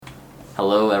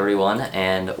Hello, everyone,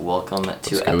 and welcome to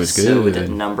What's episode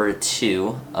good? number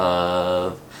 2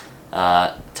 of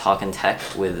Talkin' Tech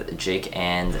with Jake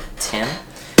and Tim.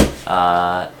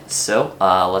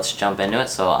 Let's jump into it.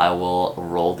 So I will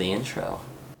roll the intro.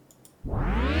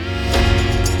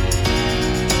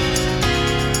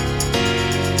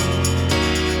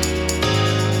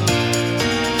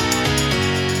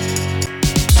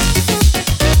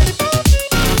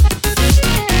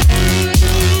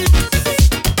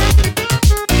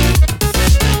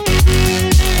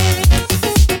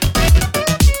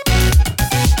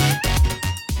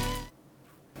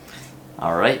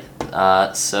 Alright,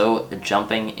 so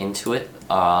jumping into it,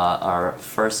 our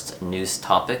first news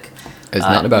topic. It's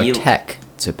not about tech,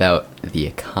 it's about the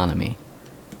economy.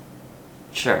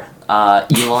 Sure.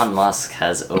 Elon Musk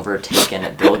has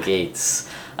overtaken Bill Gates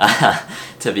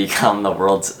to become the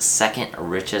world's second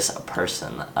richest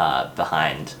person,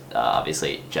 behind,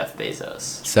 obviously, Jeff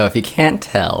Bezos. So if you can't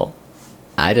tell,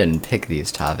 I didn't pick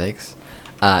these topics.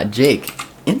 Jake,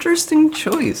 interesting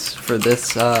choice for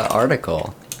this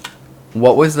article.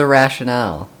 What was the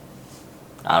rationale?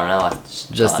 I don't know.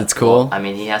 It's cool? I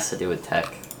mean, he has to do with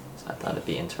tech, so I thought it'd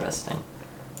be interesting.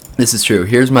 This is true.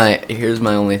 Here's my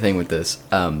only thing with this.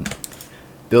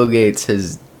 Bill Gates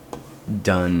has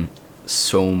done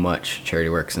so much charity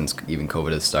work since even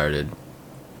COVID has started.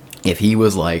 If he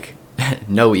was like,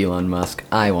 no, Elon Musk,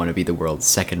 I want to be the world's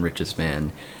second richest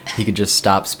man, he could just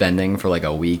stop spending for like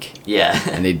a week. Yeah.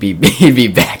 And he'd be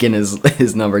back in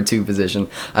his number 2 position.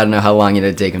 I don't know how long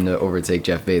it'd take him to overtake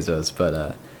Jeff Bezos,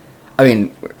 but I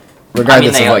mean,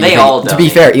 regardless of what you think, to be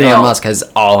fair, Elon Musk has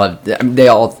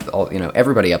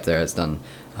everybody up there has done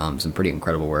some pretty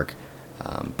incredible work,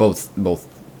 both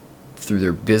through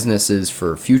their businesses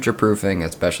for future proofing,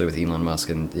 especially with Elon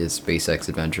Musk and his SpaceX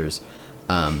adventures.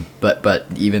 But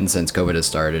even since COVID has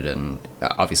started, and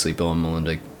obviously Bill and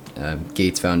Melinda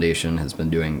Gates Foundation has been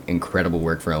doing incredible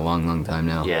work for a long, long time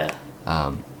now. Yeah.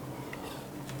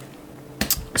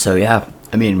 So yeah,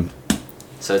 I mean,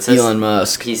 so it says Elon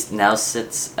Musk. He's now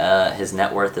sits. His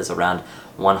net worth is around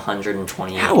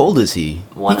 128. How old is he?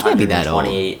 He can't be that old.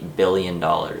 $128 billion.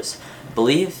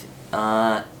 Believe.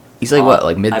 He's like what,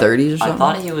 like mid-30s or something? I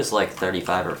thought he was like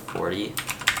 35 or 40.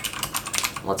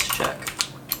 Let's check.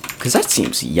 Because that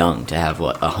seems young to have,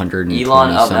 what,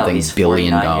 $120 something he's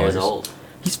billion 49 dollars. years old.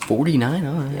 He's 49,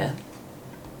 all right. Yeah.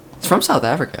 He's from South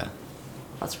Africa.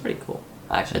 That's pretty cool.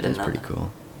 Actually, I didn't know pretty that.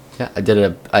 Cool. Yeah, I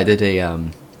did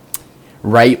a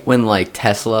right when like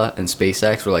Tesla and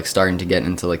SpaceX were like starting to get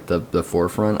into like the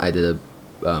forefront, I did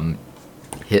an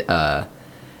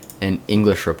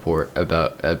English report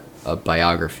about a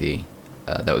biography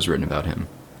that was written about him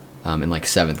in like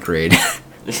 7th grade.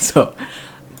 So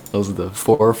I was the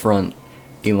forefront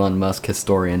Elon Musk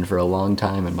historian for a long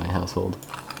time in my household.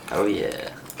 Oh yeah.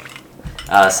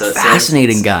 So it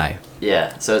Fascinating guy.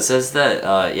 Yeah. So it says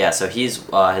that So he's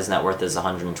his net worth is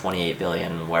 128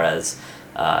 billion, whereas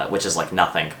which is like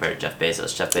nothing compared to Jeff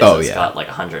Bezos. Jeff Bezos got like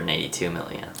 182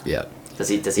 million. Yeah.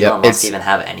 Does Elon Musk even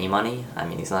have any money? I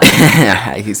mean, he's not.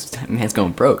 Man's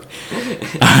going broke.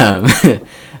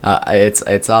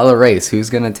 It's all a race. Who's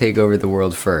gonna take over the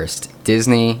world first?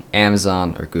 Disney,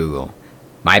 Amazon, or Google?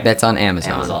 My bet's on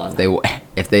Amazon.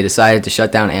 If they decided to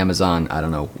shut down Amazon, I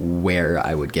don't know where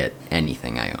I would get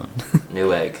anything I own.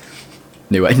 Newegg.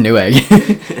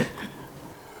 Newegg.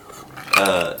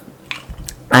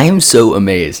 I am so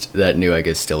amazed that Newegg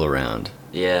is still around.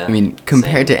 Yeah. I mean,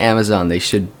 compared to Amazon, they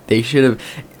should have.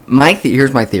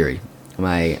 Here's my theory.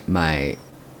 My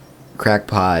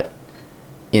crackpot,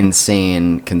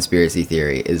 insane conspiracy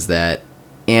theory is that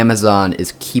Amazon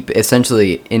is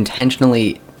essentially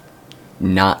intentionally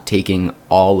not taking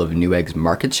all of Newegg's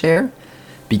market share,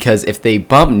 because if they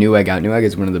bump Newegg out, Newegg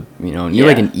is one of the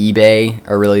Newegg and eBay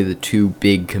are really the 2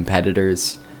 big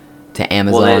competitors to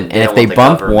Amazon, and if they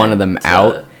bump one of them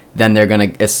out, then they're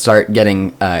gonna start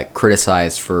getting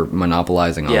criticized for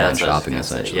monopolizing online shopping,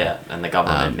 essentially. Yeah, and the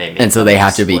government may make and so they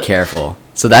have to be careful.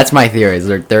 So that's my theory: is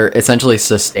they're essentially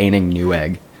sustaining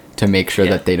Newegg to make sure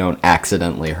that they don't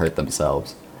accidentally hurt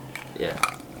themselves. Yeah.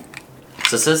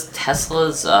 So it says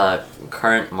Tesla's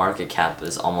current market cap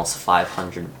is almost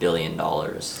 $500 billion.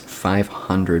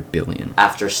 $500 billion.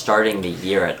 After starting the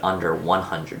year at under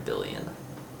 $100 billion.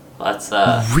 That's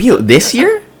real this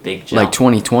year? Big jump. Like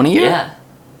 2020 year?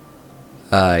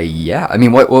 Yeah. Yeah. I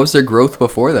mean, what was their growth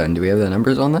before then? Do we have the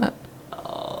numbers on that?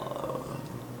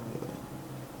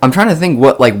 I'm trying to think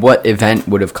what event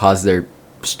would have caused their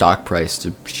stock price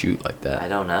to shoot like that. I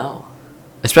don't know.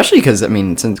 Especially because, I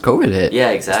mean, since COVID hit,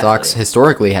 yeah, exactly. Stocks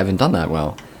historically haven't done that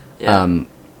well. Yeah.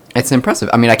 It's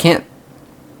impressive. I mean, I can't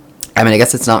I mean, I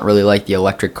guess it's not really like the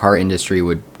electric car industry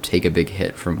would take a big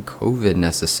hit from COVID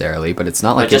necessarily, but it's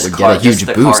not like it would get a huge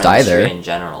boost either. In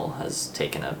general has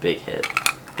taken a big hit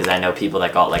because I know people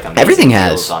that got like amazing everything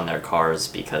deals has on their cars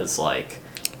because like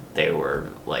they were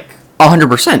like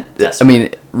 100%. I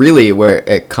mean, really, where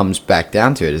it comes back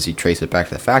down to it is you trace it back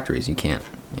to the factories. You can't,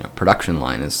 production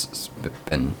line has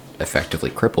been effectively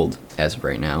crippled as of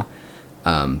right now.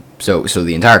 So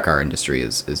the entire car industry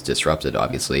is disrupted,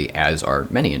 obviously, as are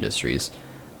many industries.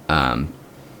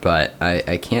 But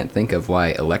I can't think of why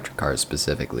electric cars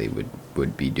specifically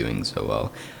would be doing so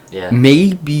well. Yeah.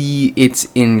 Maybe it's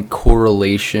in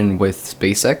correlation with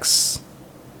SpaceX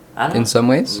in some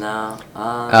ways. No.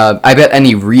 I bet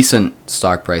any recent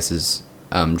stock prices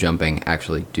jumping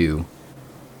actually do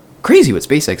crazy what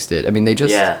SpaceX did. I mean, they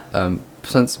just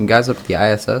sent some guys up to the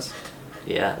ISS.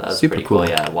 Yeah, that was super pretty cool.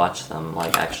 Yeah, I watched them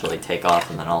like actually take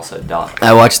off and then also dock.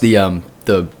 I watched the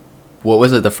what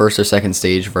was it, the first or second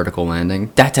stage vertical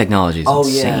landing? That technology is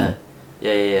insane.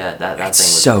 Yeah. That thing was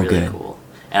so really good. Cool.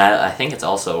 And I think it's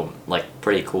also like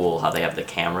pretty cool how they have the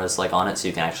cameras like on it, so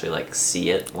you can actually like see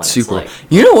it when Super. it's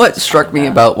like. You know what struck me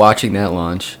about watching that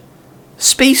launch?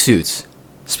 Spacesuits.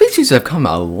 Spacesuits have come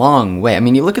a long way. I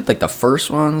mean, you look at like the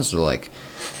first ones, they're like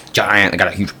giant. They got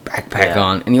a huge backpack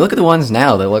on, and you look at the ones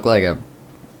now, they look like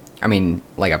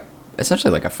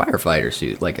essentially like a firefighter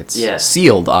suit. Like it's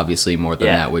sealed, obviously, more than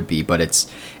that would be, but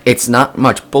it's not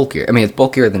much bulkier. I mean, it's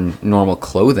bulkier than normal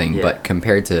clothing, but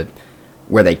compared to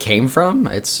where they came from,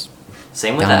 it's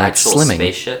same with the actual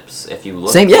spaceships. If you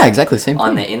look, exactly same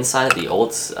on thing. the inside of the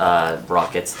old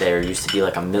rockets, there used to be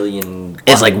like a million buttons.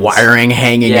 It's like wiring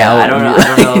hanging out. I don't know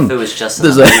if it was just in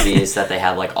the movies that they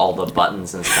had like all the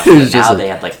buttons and stuff. But now they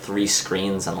had like 3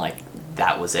 screans and like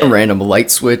that was it. A random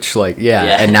light switch,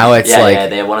 and now it's they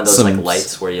have one of those like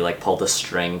lights where you like pull the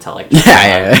string to like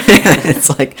it's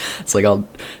like all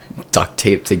duct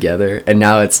taped together, and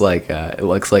now it's like it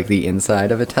looks like the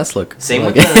inside of a Tesla. Same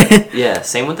with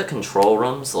the control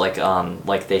rooms, like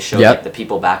they showed like the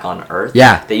people back on Earth.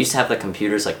 Yeah, they used to have the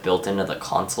computers like built into the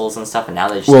consoles and stuff, and now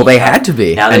they just had to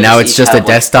be, and now it's just a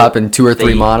desktop and 2 or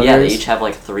 3 monitors. Yeah, they each have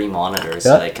like 3 monitors,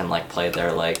 so they can like play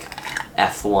their like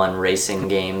F1 racing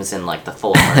games in like the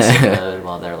full immersive mode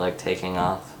while they're like taking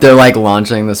off. They're like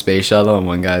launching the space shuttle, and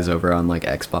one guy's over on like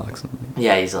Xbox.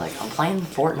 Yeah, he's like, I'm playing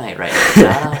Fortnite right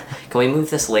now. Can we move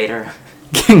this later?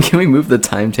 Can we move the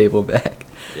timetable back?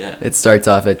 Yeah. It starts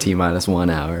off at T-1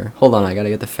 hour. Hold on, I gotta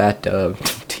get the fat dub.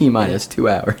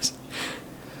 T-2 hours.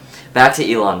 Back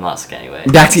to Elon Musk, anyway.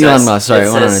 Elon Musk. Sorry,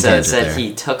 I went on a tangent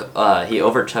there. He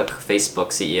overtook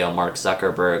Facebook CEO Mark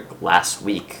Zuckerberg last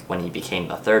week when he became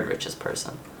the 3rd richest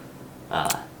person.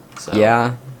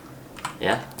 Yeah,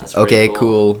 that's pretty okay,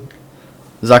 cool.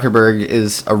 Zuckerberg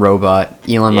is a robot.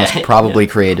 Elon Musk probably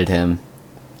created him,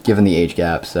 given the age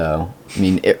gap. So, I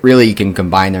mean, it really you can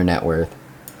combine their net worth.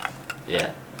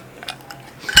 Yeah.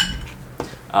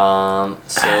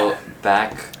 So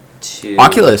back to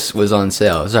Oculus was on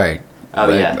sale. Sorry. Oh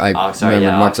yeah. Mark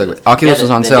Zuckerberg. Oculus was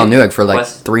on sale in Newegg for like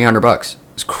 $300.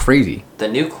 It's crazy. The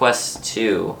new Quest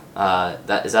 2.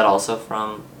 Is that also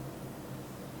from?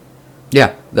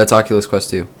 Yeah, that's Oculus Quest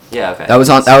 2. Yeah, okay. That was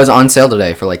on sale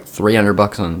today for like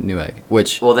 $300 on Newegg,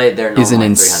 which they're is an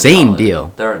insane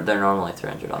deal. They're normally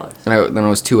 $300. And then it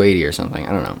was $280 or something.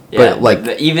 I don't know. Yeah, but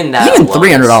like even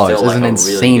 $300 is an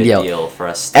insane deal for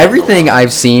a everything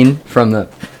I've seen from the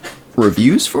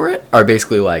reviews for it are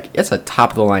basically like it's a top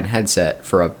of the line headset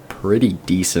for a pretty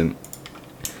decent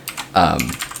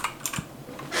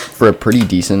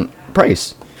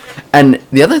price. And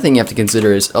the other thing you have to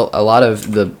consider is a lot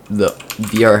of the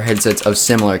VR headsets of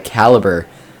similar caliber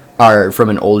are from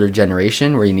an older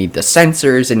generation where you need the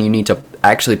sensors and you need to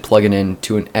actually plug it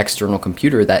into an external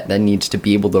computer that then needs to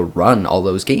be able to run all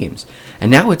those games. And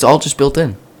now it's all just built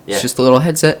in. Yeah. It's just a little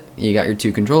headset. You got your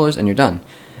 2 controllers and you're done.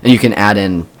 And you can add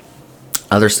in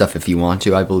other stuff if you want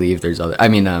to. I believe there's other. I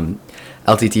mean,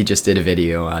 LTT just did a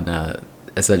video on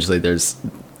essentially there's.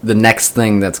 The next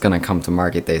thing that's going to come to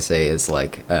market, they say, is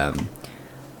like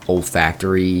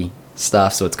olfactory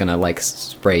stuff. So it's going to like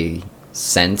spray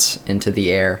scents into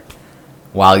the air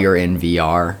while you're in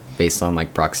VR based on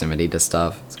like proximity to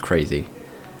stuff. It's crazy.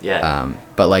 Yeah.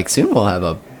 But like soon we'll have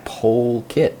a whole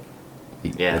kit.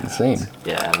 Yeah. Insane.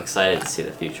 Yeah, I'm excited to see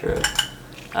the future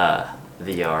of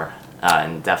VR.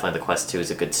 And definitely the Quest 2 is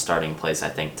a good starting place, I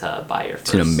think, to buy your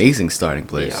first. It's an amazing starting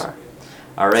place. VR.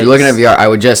 All right. If you're looking at VR, I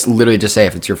would just literally just say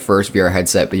if it's your first VR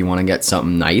headset, but you want to get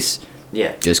something nice,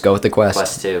 just go with the Quest.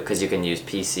 Quest 2, because you can use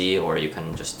PC or you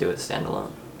can just do it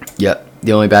standalone. Yep.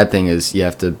 The only bad thing is you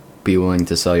have to be willing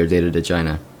to sell your data to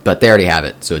China, but they already have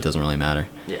it, so it doesn't really matter.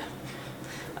 Yeah.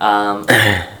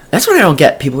 That's what I don't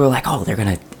get. People are like, oh,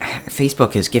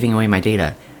 Facebook is giving away my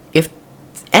data. If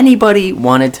anybody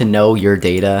wanted to know your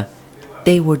data,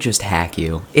 they would just hack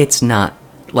you. It's not,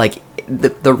 like,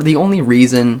 the only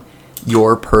reason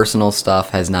your personal stuff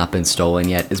has not been stolen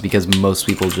yet is because most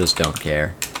people just don't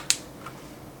care.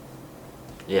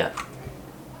 Yeah.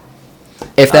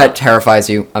 If that terrifies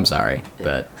you, I'm sorry,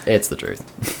 but it's the truth.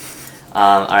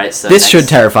 All right, so this should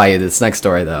terrify you. This next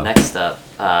story, though. Next up,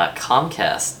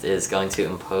 Comcast is going to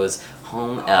impose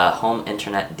home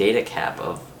internet data cap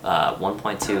of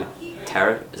 1.2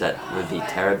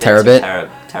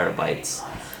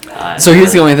 terabytes. So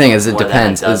here's the only thing: is it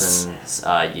depends.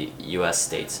 U.S.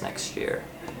 states next year.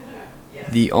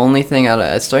 The only thing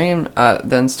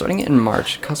starting in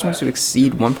March, customers who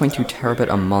exceed 1.2 terabit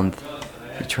a month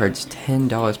be charged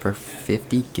 $10 per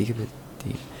 50 gigabit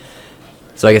data.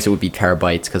 So I guess it would be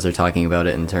terabytes because they're talking about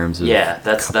it in terms of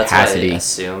that's capacity. What I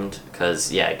assumed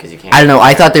because you can't. I don't know.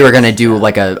 I thought they were gonna do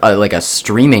like a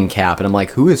streaming cap, and I'm like,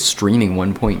 who is streaming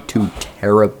 1.2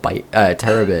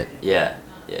 terabit? Yeah.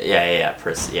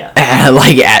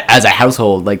 Like as a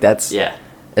household, like that's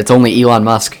It's only Elon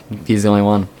Musk. He's the only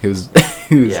one who's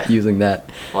using that.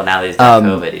 Well, now that he's got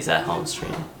COVID, he's at home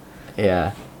streaming.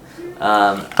 Yeah.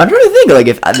 I'm trying to think like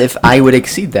if I would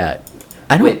exceed that.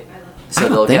 I don't. Wait.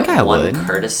 So they'll get one would.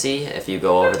 Courtesy. If you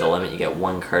go over the limit, you get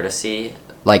one courtesy.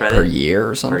 Like per year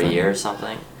or something? Per year or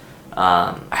something.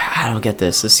 I don't get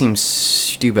this. This seems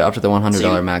stupid. Up to the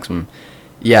 $100 maximum.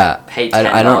 Yeah. Pay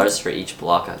 $10 for each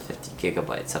block of 50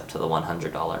 gigabytes up to the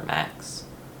 $100 max.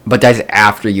 But that's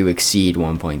after you exceed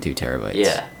 1.2 terabytes.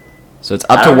 Yeah. So it's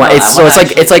up to one.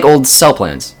 It's like old cell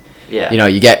plans. Yeah. You know,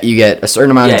 you get a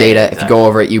certain amount of data. Exactly. If you go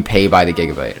over it, you pay by the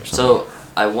gigabyte or something. So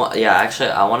I want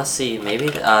to see maybe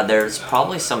there's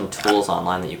probably some tools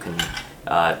online that you can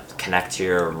connect to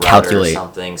your router or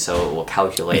something, so it will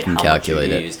calculate how much you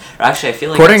use. Or actually, I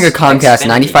feel like according to Comcast,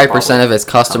 95% of its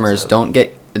customers don't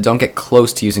get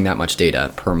close to using that much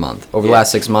data per month. Over the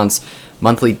last 6 months,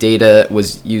 monthly data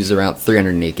was used around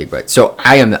 308 gigabytes. So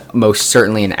I am most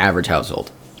certainly an average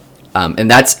household. And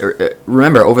that's,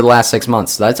 remember, over the last 6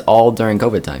 months, that's all during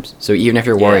COVID times. So even if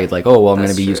you're worried, like, oh, well, I'm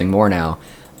going to be using more now,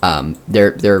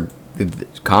 Comcast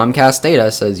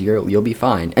data says you'll be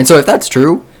fine. And so if that's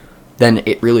true, then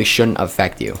it really shouldn't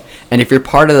affect you. And if you're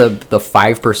part of the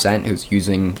 5% who's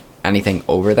using anything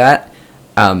over that,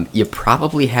 you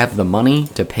probably have the money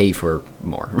to pay for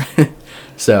more.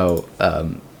 So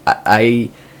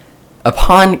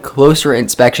upon closer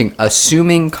inspection,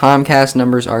 assuming Comcast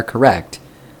numbers are correct,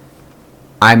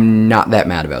 I'm not that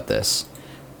mad about this.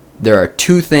 There are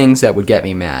two things that would get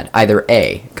me mad. Either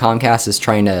A, Comcast is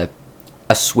trying to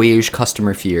assuage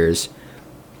customer fears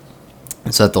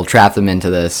so that they'll trap them into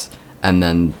this, and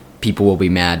then people will be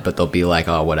mad, but they'll be like,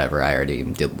 oh, whatever, I already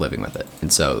did living with it.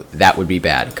 And so that would be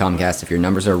bad. Comcast, if your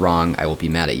numbers are wrong, I will be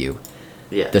mad at you.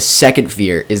 Yeah. The second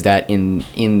fear is that in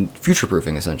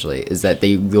future-proofing, essentially, is that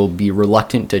they will be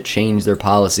reluctant to change their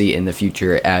policy in the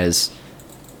future as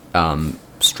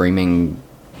streaming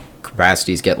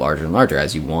capacities get larger and larger.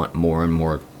 As you want more and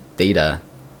more data,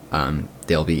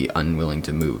 they'll be unwilling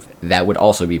to move. That would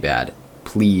also be bad.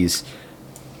 Please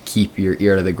keep your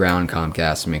ear to the ground,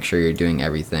 Comcast, and make sure you're doing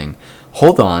everything.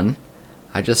 Hold on.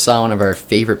 I just saw one of our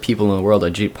favorite people in the world,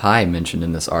 Ajit Pai, mentioned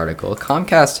in this article.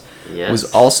 Comcast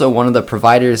was also one of the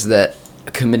providers that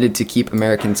committed to Keep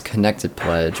Americans Connected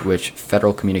pledge, which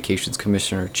Federal Communications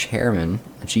Commissioner Chairman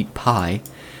Ajit Pai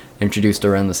introduced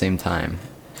around the same time.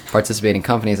 Participating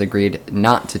companies agreed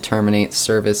not to terminate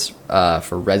service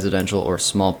for residential or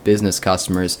small business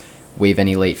customers, waive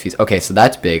any late fees. Okay, so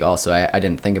that's big also. I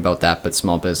didn't think about that, but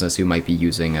small business who might be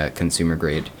using a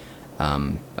consumer-grade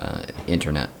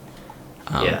internet.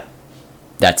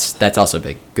 That's also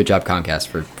big. Good job, Comcast,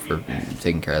 for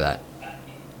taking care of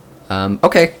that.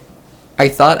 Okay. I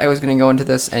thought I was going to go into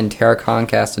this and tear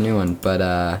Comcast a new one,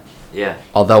 but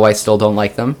although I still don't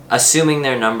like them. Assuming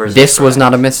their numbers This was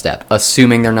not a misstep.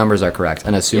 Assuming their numbers are correct.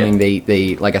 And assuming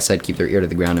they, like I said, keep their ear to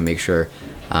the ground and make sure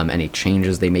any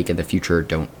changes they make in the future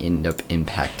don't end up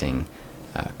impacting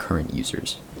current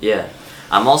users. Yeah.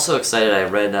 I'm also excited. I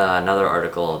read another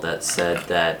article that said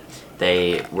that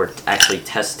they were actually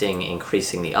testing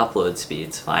increasing the upload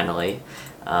speeds finally.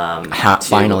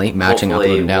 Finally, matching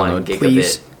upload and download, 1 gigabit,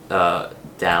 please.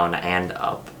 Down and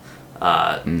up.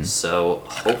 So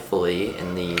hopefully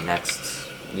in the next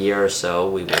year or so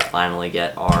we will finally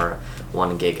get our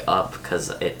 1 gig up, because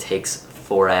it takes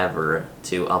forever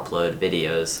to upload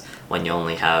videos when you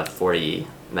only have 40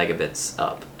 megabits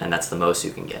up, and that's the most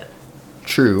you can get.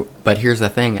 True, but here's the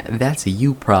thing, that's a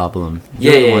you problem.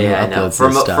 I know. For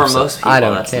most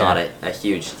people, that's not a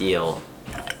huge deal.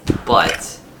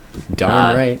 But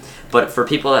Darn right. But for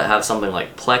people that have something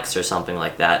like Plex or something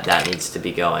like that, that needs to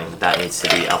be going. That needs to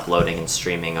be uploading and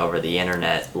streaming over the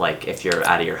internet. Like if you're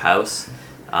out of your house,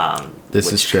 This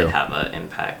which is true. could have an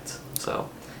impact. So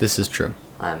This is true.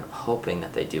 I'm hoping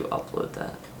that they do upload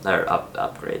that or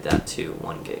upgrade that to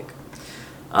 1 gig.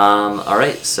 All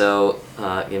right, so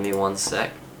give me 1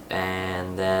 sec,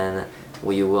 and then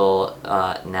we will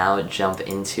now jump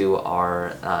into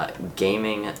our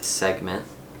gaming segment.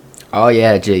 Oh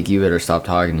yeah, Jake, you better stop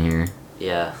talking here.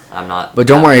 Yeah, I'm not. But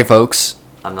don't worry, folks.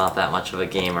 I'm not that much of a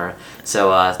gamer,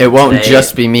 so It won't today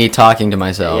just be me talking to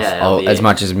myself, Yeah, it'll be- as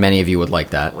much as many of you would like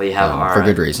that. we have for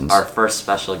good reasons. our first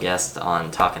special guest on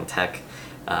Talkin' Tech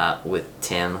with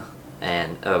Tim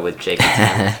and with Jake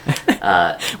and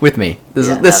Tim. With me. This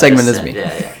Yeah, this no, segment this is me.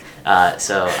 Yeah.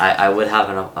 So I would have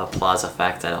an applause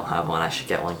effect. I don't have one. I should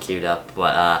get one queued up.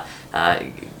 But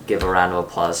give a round of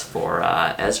applause for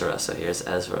Ezra. So here's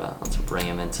Ezra. Let's bring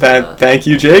him into the... Thank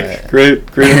you, Jake. Alright.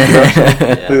 Great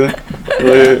introduction.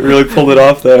 Yeah. really pulled it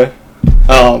off there.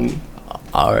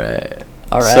 All right.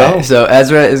 So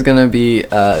Ezra is gonna be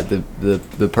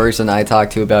the person I talk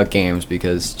to about games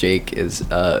because Jake is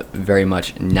very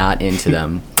much not into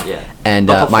them. Yeah. And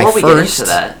But my before we first get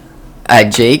into that,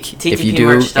 Jake, if you do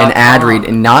an ad read,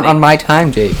 ttpmerch.com. not on my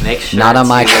time, Jake. make sure not on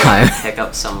my to time. pick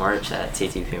up some merch at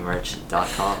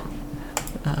ttpmerch.com.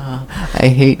 I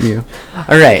hate you.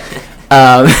 All right.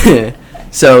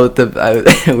 So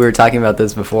we were talking about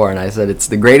this before, and I said it's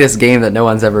the greatest game that no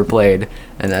one's ever played.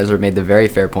 And Ezra made the very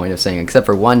fair point of saying, except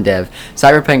for one dev,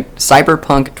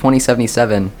 Cyberpunk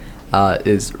 2077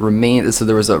 So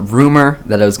there was a rumor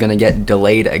that it was going to get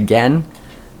delayed again,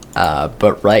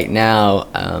 but right now,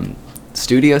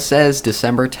 studio says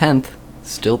December 10th,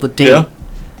 still the date. Yeah.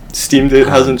 Steam date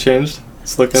hasn't changed.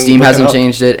 It's Steam hasn't up.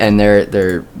 changed it, and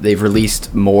they've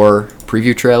released more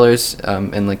preview trailers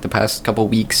in like the past couple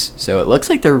weeks, so it looks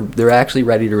like they're actually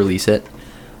ready to release it.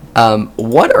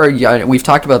 What are we've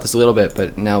talked about this a little bit,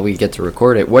 but now we get to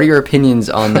record it. What are your opinions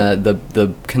on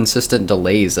the consistent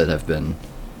delays that have been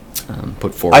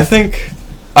put forward? I think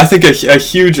a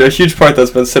huge part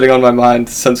that's been sitting on my mind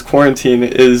since quarantine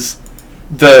is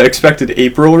the expected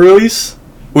April release.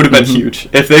 Would have been huge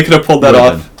if they could have pulled that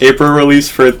Would've off. April release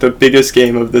for the biggest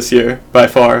game of this year by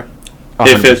far.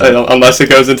 If it, 100%. unless it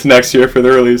goes into next year for the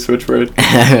release, which we're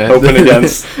hoping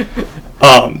against.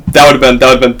 That would have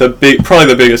been probably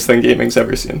the biggest thing gaming's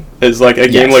ever seen. Is like a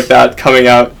game Yes. like that coming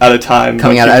out at a time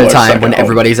Coming when out at people a are stuck time when at home.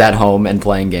 everybody's at home and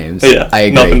playing games. Yeah, I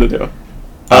agree. nothing to do.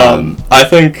 I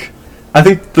think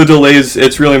the delays.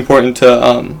 It's really important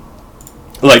to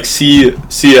see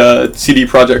CD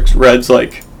Projekt Red's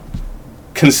like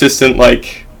consistent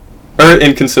or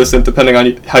inconsistent depending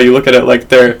on how you look at it. Like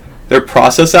their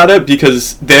process at it,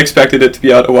 because they expected it to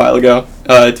be out a while ago.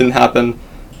 It didn't happen.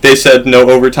 They said no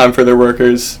overtime for their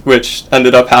workers, which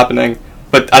ended up happening.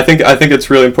 But I think it's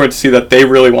really important to see that they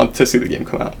really want to see the game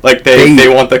come out. Like they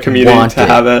want the community to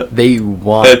have it. They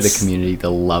want the community to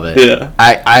love it. Yeah.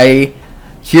 I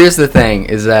here's the thing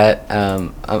is that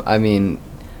I mean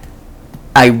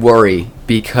I worry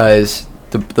because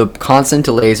the constant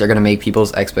delays are going to make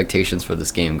people's expectations for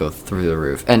this game go through the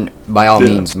roof. And by all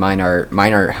means, mine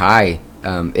are high.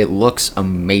 It looks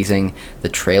amazing. The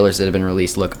trailers that have been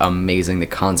released look amazing. The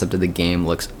concept of the game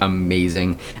looks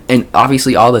amazing. And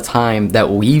obviously all the time that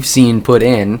we've seen put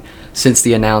in since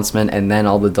the announcement and then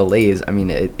all the delays, I mean,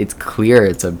 it's clear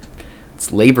it's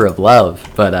labor of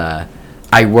love. But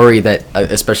I worry that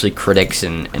especially critics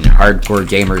and hardcore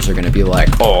gamers are going to be like,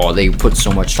 oh, they put so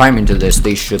much time into this,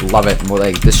 they should love it, more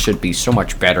like this should be so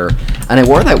much better. And I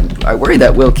worry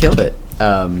that will kill it,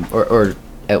 or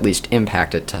at least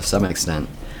impact it to some extent.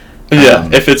 Yeah,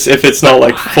 if it's not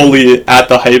like fully at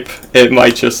the hype, it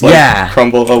might just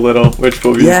crumble a little, which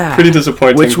will be pretty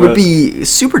disappointing. Which would be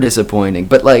super disappointing.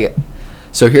 But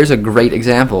so here's a great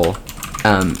example.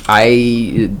 There's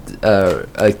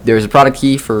a product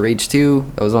key for Rage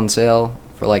 2 that was on sale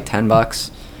for like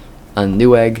 $10 on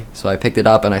Newegg, so I picked it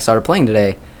up and I started playing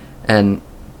today, and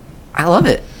I love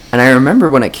it. And I remember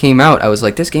when it came out, I was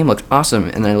like, this game looks awesome,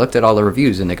 and then I looked at all the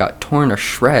reviews and it got torn to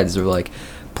shreds. They were like,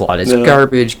 plot is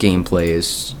garbage, gameplay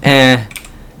is and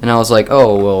I was like,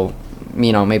 oh well,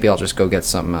 maybe I'll just go get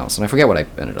something else. And I forget what I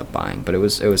ended up buying, but it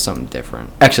was something different.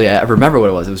 Actually, I remember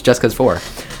what it was. It was Just Cause 4.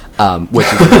 Which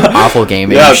is an awful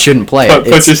game, and you shouldn't play it.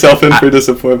 Put yourself in for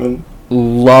disappointment.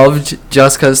 Loved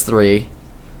Just Cause 3.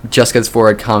 Just Cause 4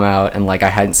 had come out, and I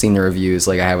hadn't seen the reviews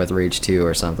like I had with Rage 2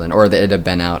 or something, or that it had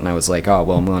been out, and I was like, oh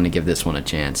well, I'm willing to give this one a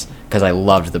chance because I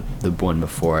loved the one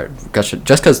before it.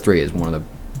 Just Cause 3 is one of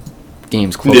the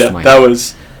games close to my that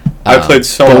was. I played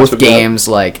so much of both games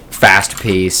fast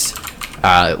paced.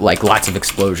 like lots of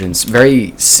explosions.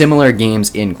 Very similar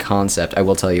games in concept. I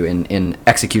will tell you, in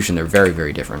execution, they're very,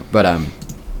 very different. But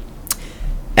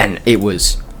and it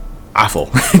was awful.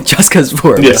 Just Cause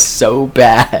 4 was so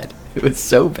bad. It was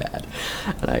so bad,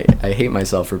 and I hate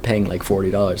myself for paying like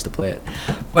 $40 to play it.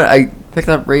 But I picked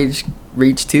up Rage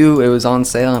 2. It was on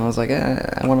sale, and I was like,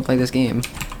 I want to play this game.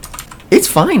 It's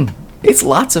fine. It's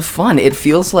lots of fun. It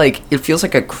feels like a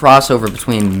crossover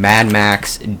between Mad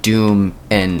Max, Doom,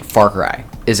 and Far Cry.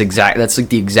 That's like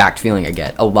the exact feeling I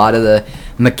get. A lot of the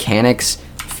mechanics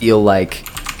feel like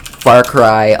Far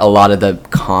Cry. A lot of the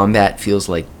combat feels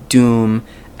like Doom.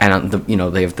 And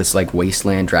they have this like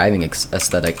wasteland driving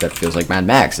aesthetic that feels like Mad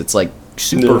Max. It's like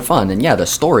super fun, and yeah, the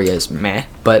story is meh,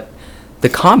 but the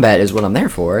combat is what I'm there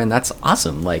for, and that's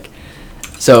awesome. Like,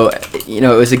 so it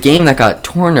was a game that got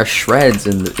torn to shreds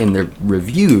in the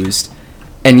reviews,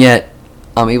 and yet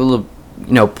I'm able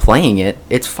to playing it.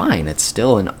 It's fine. It's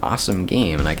still an awesome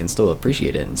game, and I can still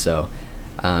appreciate it. And so,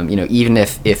 even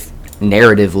if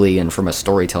narratively and from a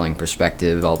storytelling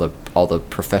perspective, all the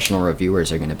professional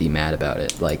reviewers are going to be mad about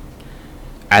it. Like,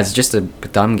 as just a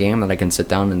dumb game that I can sit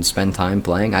down and spend time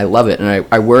playing, I love it. And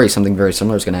I worry something very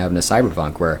similar is going to happen to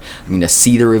Cyberpunk, where I'm going to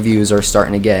see the reviews are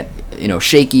starting to get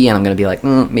shaky, and I'm going to be like,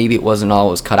 maybe it wasn't all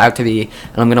it was cut out to be,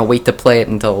 and I'm going to wait to play it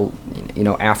until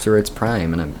after its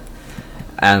prime. And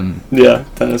then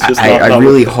it's just I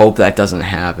really hope that doesn't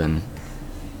happen.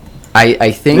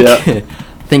 I think. Yeah.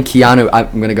 I think I'm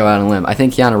going to go out on a limb. I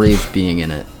think Keanu Reeves being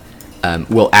in it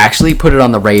will actually put it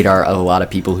on the radar of a lot of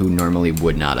people who normally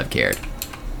would not have cared.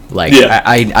 Like,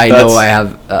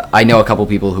 I know a couple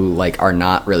people who like are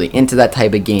not really into that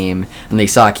type of game, and they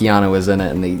saw Keanu was in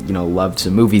it, and they loved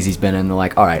some movies he's been in. And they're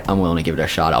like, all right, I'm willing to give it a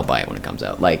shot. I'll buy it when it comes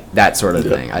out. Like that sort of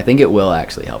thing. I think it will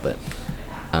actually help it.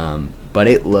 But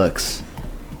it looks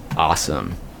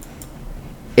awesome.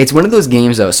 It's one of those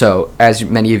games, though, so as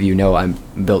many of you know, I'm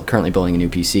currently building a new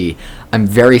PC. I'm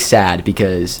very sad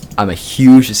because I'm a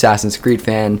huge Assassin's Creed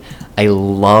fan. I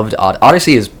loved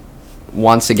Odyssey is,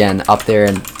 once again, up there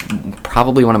and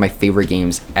probably one of my favorite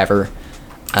games ever.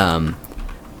 But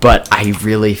I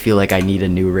really feel like I need a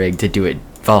new rig to do it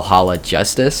Valhalla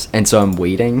justice, and so I'm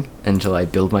waiting until I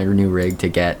build my new rig to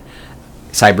get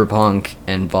Cyberpunk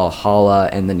and Valhalla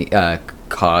and then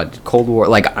Cold War.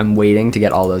 Like, I'm waiting to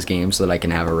get all those games so that I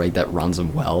can have a rig that runs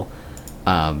them well.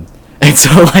 And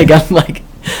so like I'm like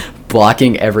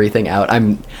blocking everything out.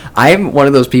 I'm one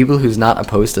of those people who's not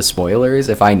opposed to spoilers.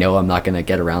 If I know I'm not gonna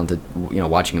get around to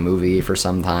watching a movie for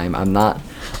some time, I'm not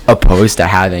opposed to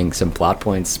having some plot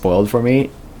points spoiled for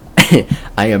me.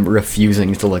 I am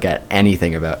refusing to look at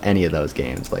anything about any of those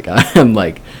games. Like, I'm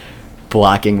like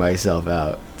blocking myself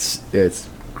out. It's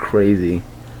crazy.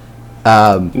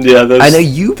 I know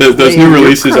you. Those new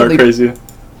releases are crazy.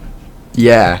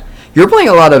 Yeah, you're playing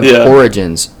a lot of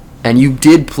Origins, and you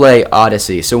did play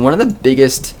Odyssey. So one of the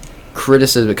biggest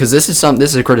criticism, because this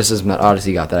is a criticism that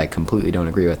Odyssey got that I completely don't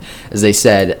agree with, is they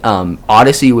said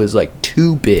Odyssey was like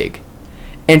too big,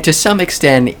 and to some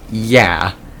extent,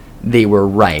 yeah, they were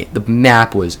right. The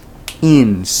map was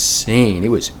insane. It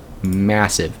was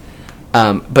massive.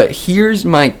 But here's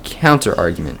my counter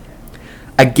argument.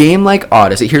 A game like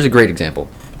Odyssey, here's a great example.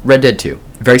 Red Dead 2,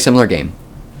 very similar game.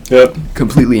 Yep.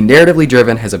 Completely narratively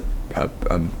driven, has a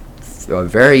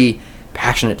very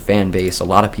passionate fan base. A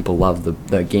lot of people love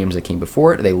the games that came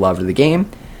before it. They loved the game.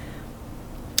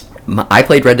 I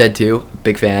played Red Dead 2,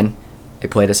 big fan. I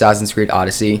played Assassin's Creed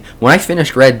Odyssey. When I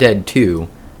finished Red Dead 2,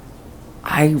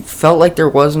 I felt like there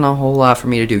wasn't a whole lot for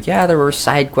me to do. Yeah, there were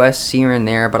side quests here and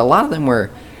there, but a lot of them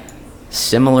were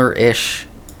similar-ish.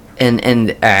 And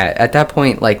at that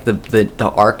point, like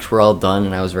the arcs were all done,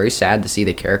 and I was very sad to see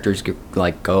the characters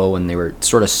go, and they were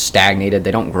sort of stagnated.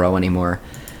 They don't grow anymore.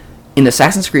 In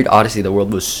Assassin's Creed Odyssey, the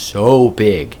world was so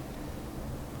big,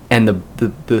 and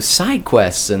the side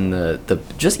quests and the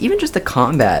just the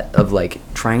combat of like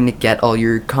trying to get all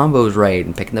your combos right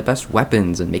and picking the best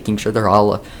weapons and making sure they're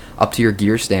all up to your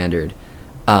gear standard,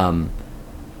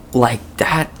 like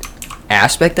that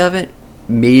aspect of it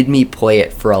made me play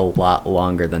it for a lot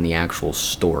longer than the actual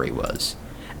story was.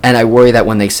 And I worry that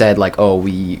when they said like, oh,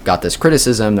 we got this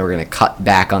criticism, they were going to cut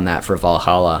back on that for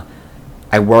Valhalla,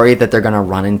 I worry that they're going to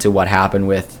run into what happened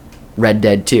with Red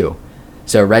Dead 2.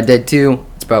 So Red Dead 2,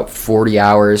 it's about 40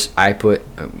 hours. I put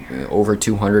over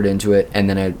 200 into it, and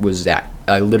then I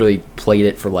literally played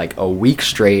it for like a week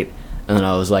straight, and then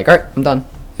I was like, all right, I'm done.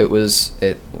 I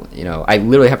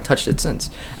literally haven't touched it since.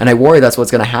 And I worry that's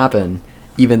what's going to happen.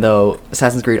 Even though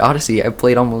Assassin's Creed Odyssey, I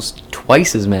played almost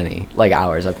twice as many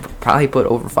hours. I probably put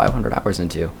over 500 hours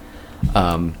into.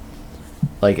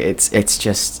 It's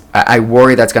just I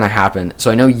worry that's gonna happen.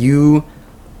 So I know you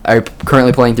are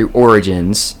currently playing through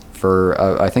Origins for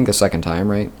I think the second time,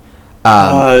 right?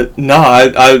 No,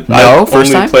 I first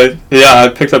only time? played. Yeah, I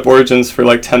picked up Origins for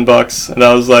like $10, and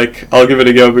I was like, I'll give it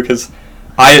a go because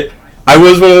I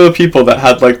was one of the people that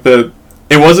had like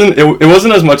it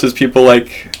wasn't as much as people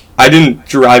like. I didn't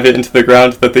drive it into the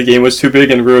ground that the game was too big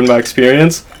and ruined my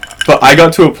experience, but I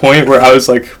got to a point where I was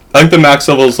like, I think the max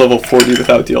level is level 40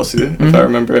 without DLC, if I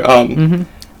remember.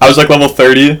 I was like level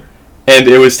 30, and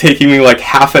it was taking me like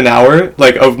half an hour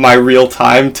like of my real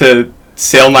time to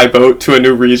sail my boat to a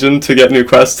new region to get new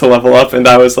quests to level up, and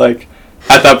I was like,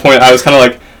 at that point I was kind of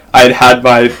like, I had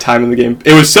my time in the game.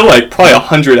 It was still like probably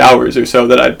 100 hours or so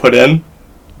that I'd put in,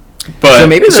 but So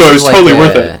maybe this it is was like totally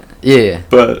worth it. Yeah.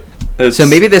 But So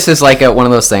maybe this is like one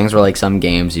of those things where like some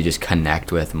games you just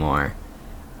connect with more.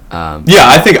 yeah,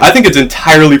 I think it's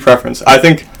entirely preference. I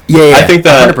think I think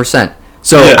that 100%.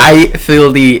 So Yeah. I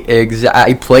feel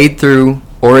I played through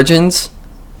Origins,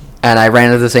 and I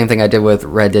ran into the same thing I did with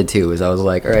Red Dead 2. Is I was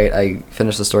like, all right, I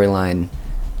finished the storyline.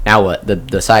 Now what?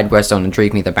 The side quests don't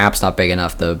intrigue me. The map's not big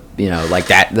enough. The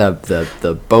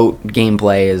boat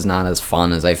gameplay is not as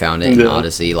fun as I found it in Yeah.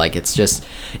 Odyssey. Like it's just,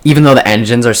 even though the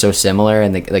engines are so similar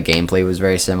and the gameplay was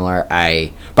very similar.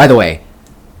 By the way,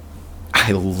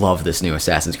 I love this new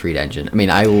Assassin's Creed engine. I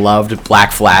mean, I loved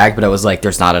Black Flag, but I was like,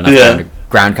 there's not enough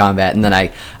ground combat. And then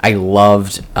I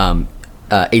loved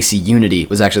AC Unity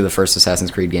was actually the first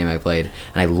Assassin's Creed game I played,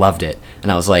 and I loved it.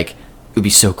 And I was like, it would be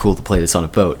so cool to play this on a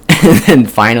boat. And then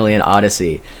finally in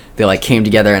Odyssey, they like came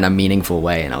together in a meaningful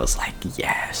way, and I was like,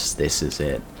 yes, this is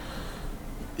it.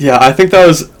 Yeah, I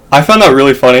found that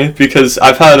really funny because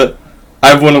I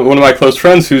have one of my close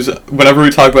friends who's, whenever we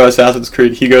talk about Assassin's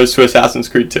Creed, he goes to Assassin's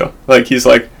Creed 2. Like, he's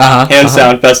like, hands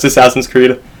down, best Assassin's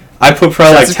Creed. I put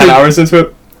probably like 10 hours into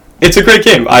it. It's a great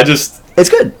game. It's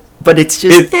good, but it's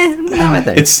just not my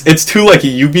thing. It's too like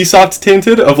Ubisoft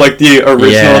tainted of like the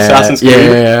original Assassin's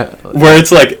Creed, where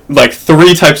it's like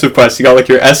 3 types of quests. You got like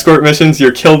your escort missions,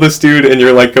 your kill this dude, and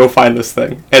your like go find this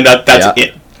thing, and that's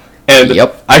it. And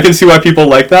I can see why people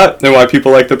like that and why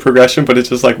people like the progression, but it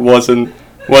just like wasn't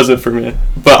for me.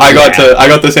 But I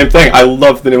got the same thing. I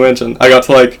love the new engine. I got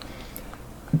to like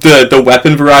the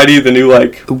weapon variety, the new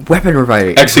like weapon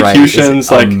variety, executions,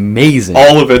 like amazing.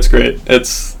 All of it's great.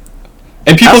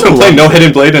 And people complain no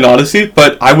hidden blade in Odyssey,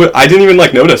 but I didn't even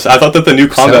like notice. I thought that the new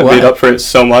combat made up for it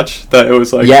so much that it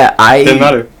was like didn't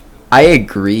matter. I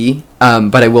agree,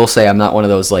 but I will say I'm not one of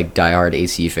those like diehard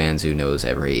AC fans who knows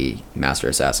every Master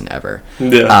Assassin ever.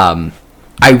 Yeah.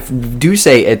 I do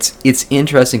say it's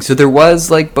interesting. So there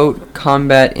was like boat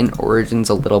combat in Origins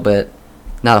a little bit,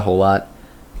 not a whole lot,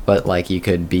 but like you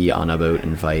could be on a boat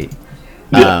and fight.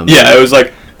 It was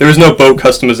like there was no boat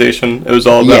customization. It was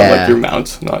all about like your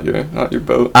mount, not your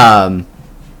boat.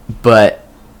 But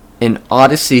in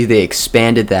Odyssey they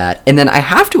expanded that, and then I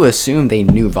have to assume they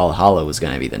knew Valhalla was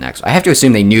going to be the next one. I have to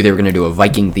assume they knew they were going to do a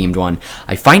Viking themed one.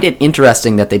 I find it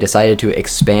interesting that they decided to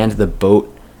expand the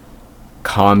boat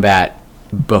combat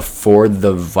before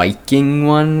the Viking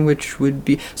one, which would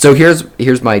be so.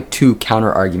 Here's my 2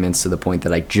 counter arguments to the point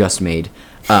that I just made.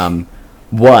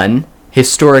 One,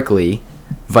 historically,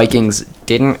 Vikings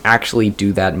didn't actually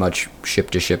do that much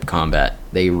ship-to-ship combat.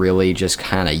 They really just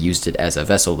kind of used it as a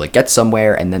vessel to get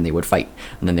somewhere, and then they would fight,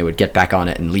 and then they would get back on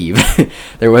it and leave.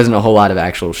 There wasn't a whole lot of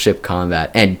actual ship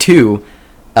combat. And 2,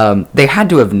 they had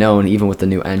to have known, even with the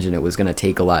new engine, it was going to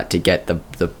take a lot to get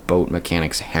the boat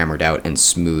mechanics hammered out and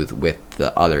smooth with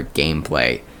the other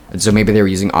gameplay. And so maybe they were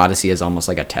using Odyssey as almost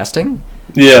like a testing.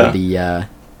 Yeah.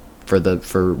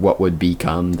 For what would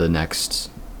become the next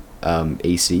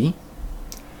AC.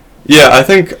 Yeah, I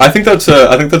think that's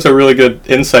a really good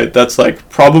insight. That's like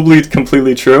probably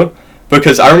completely true,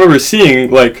 because I remember seeing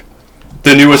like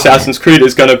the new Assassin's Creed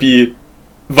is gonna be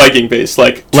Viking based,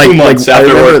 like 2 months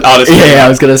after Odyssey. Yeah, I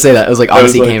was gonna say that. It was like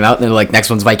Odyssey came out, and then like next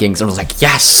one's Vikings, and I was like,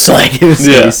 yes, like it was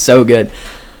gonna be so good.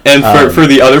 And for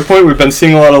the other point, we've been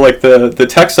seeing a lot of like the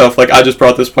tech stuff. Like I just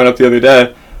brought this point up the other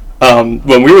day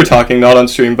when we were talking, not on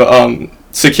stream, but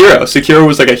Sekiro. Sekiro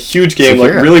was like a huge game,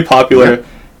 like really popular. Yeah.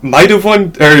 Might have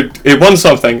won, or it won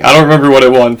something. I don't remember what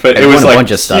it won, but it was like a bunch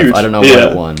of stuff. I don't know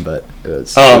what it won, but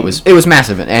it was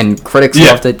massive, and critics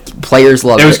loved it. Players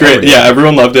loved it. It was great. Yeah,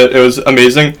 everyone loved it. It was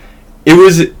amazing. It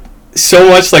was so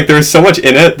much like there was so much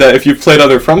in it that if you've played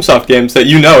other FromSoft games, that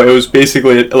it was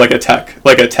basically like a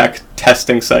tech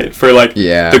testing site for like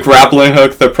the grappling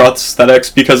hook, the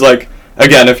prosthetics. Because like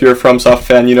again, if you're a FromSoft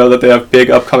fan, you know that they have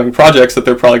big upcoming projects that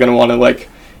they're probably going to want to like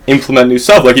implement new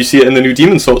stuff. Like you see it in the new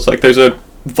Demon's Souls. Like there's a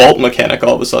vault mechanic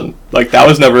all of a sudden, like that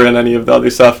was never in any of the other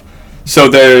stuff. So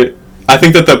I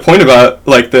think that the point about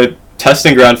like the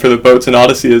testing ground for the boats in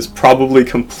Odyssey is probably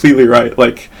completely right.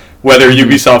 Like, whether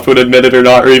Ubisoft would admit it or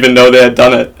not, or even know they had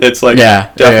done it, it's like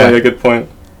definitely a good point.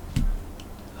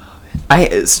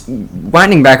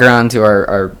 Winding back around to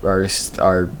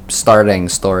our starting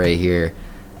story here,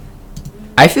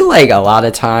 I feel like a lot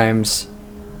of times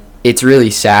it's really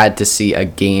sad to see a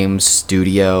game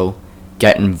studio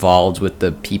get involved with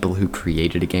the people who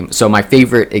created a game. So my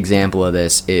favorite example of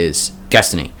this is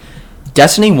Destiny.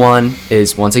 Destiny 1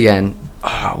 is, once again,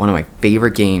 one of my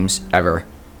favorite games ever.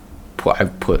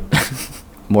 I've put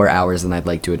more hours than I'd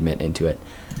like to admit into it.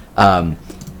 And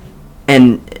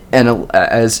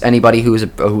as anybody who's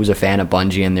a fan of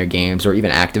Bungie and their games, or even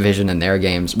Activision and their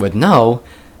games would know,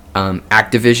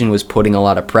 Activision was putting a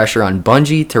lot of pressure on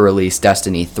Bungie to release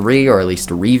Destiny 3, or at least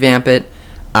to revamp it.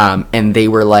 And they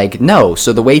were like, no.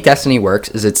 So the way Destiny works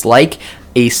is it's like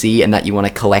AC in that you want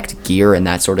to collect gear and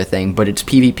that sort of thing, but it's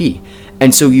PvP.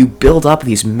 And so you build up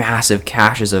these massive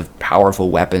caches of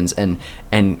powerful weapons, and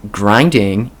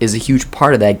grinding is a huge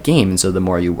part of that game. And so the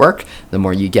more you work, the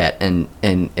more you get, and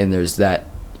there's that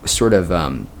sort of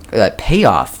that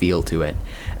payoff feel to it.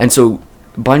 And so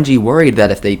Bungie worried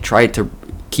that if they tried to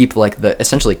keep like the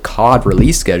essentially COD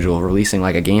release schedule, releasing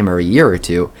like a game every year or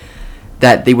two,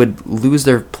 that they would lose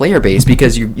their player base,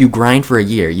 because you grind for a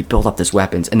year, you build up this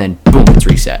weapons, and then boom, it's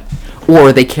reset.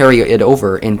 Or they carry it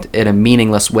over in a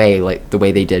meaningless way, like the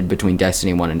way they did between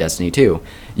Destiny 1 and Destiny 2.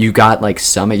 You got like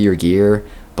some of your gear,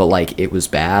 but like it was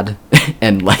bad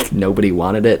and like nobody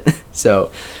wanted it.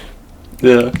 So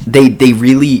yeah, they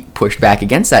really pushed back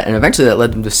against that, and eventually that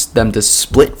led them to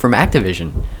split from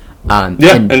Activision.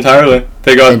 Entirely.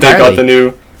 They got the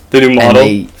new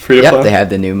model, free to play. Yep, they had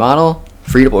the new model.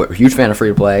 Free to play. Huge fan of free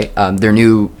to play. Their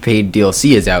new paid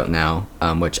DLC is out now,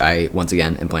 which I once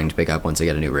again am planning to pick up once I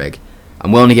get a new rig.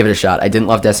 I'm willing to give it a shot. I didn't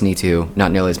love Destiny 2,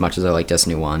 not nearly as much as I like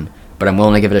Destiny 1, but I'm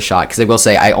willing to give it a shot, because I will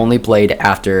say I only played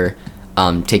after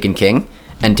Taken King,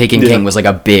 and Taken King was like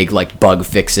a big like bug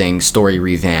fixing story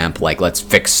revamp, like let's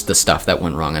fix the stuff that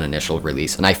went wrong on initial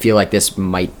release, and I feel like this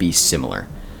might be similar.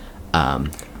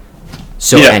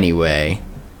 Anyway.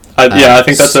 I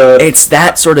think that's it's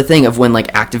that sort of thing of when like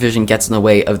Activision gets in the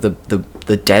way of the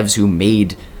devs who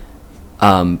made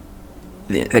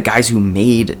the guys who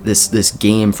made this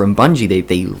game from Bungie.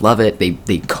 They love it,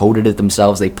 they coded it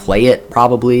themselves, they play it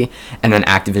probably, and then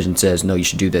Activision says, no, you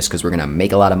should do this because we're gonna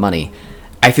make a lot of money.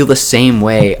 I feel the same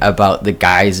way about the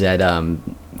guys at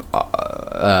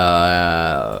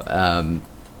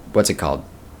what's it called,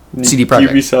 CD Projekt.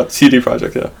 Ubisoft, CD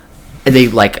Projekt, yeah. They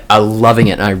like are loving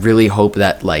it, and I really hope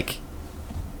that like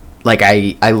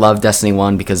I love Destiny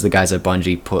 1 because the guys at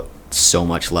Bungie put so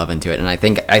much love into it, and I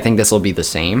think this will be the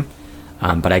same,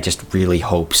 but I just really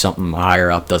hope something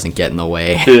higher up doesn't get in the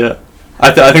way. Yeah,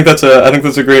 I think that's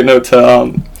a great note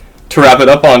to wrap it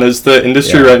up on. Is the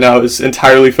industry right now is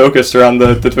entirely focused around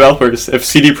the developers. If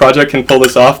CD Projekt can pull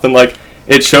this off, then like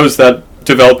it shows that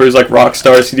developers like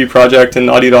Rockstar, CD Projekt, and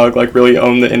Naughty Dog like really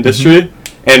own the industry. Mm-hmm.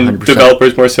 And 100%.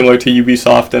 Developers more similar to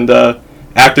Ubisoft and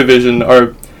Activision,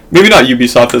 or maybe not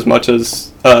Ubisoft as much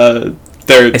as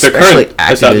their current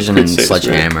Activision and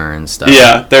Sledgehammer and stuff.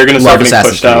 Yeah, they're going to start getting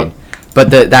pushed out.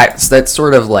 But that's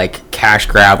sort of like cash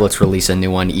grab. Let's release a new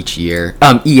one each year.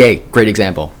 EA, great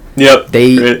example. Yep.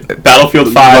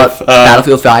 Battlefield 5.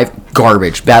 Battlefield 5,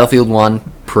 garbage. Battlefield 1,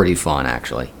 pretty fun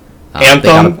actually.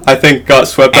 Anthem, I think, got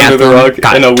swept under the rug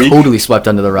in a week. Totally swept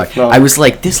under the rug. No. I was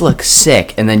like, this looks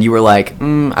sick. And then you were like,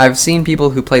 I've seen people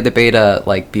who played the beta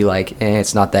like be like,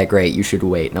 it's not that great. You should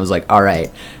wait. And I was like, all right.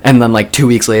 And then like 2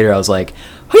 weeks later, I was like,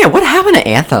 oh yeah, what happened to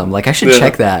Anthem? Like, I should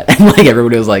check that. And like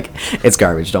everybody was like, it's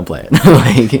garbage. Don't play it.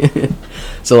 Like,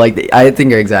 so like, I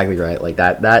think you're exactly right. Like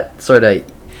that sort of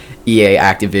EA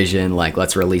Activision, like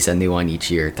let's release a new one each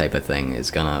year type of thing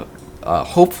is gonna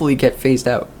hopefully get phased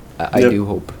out. I do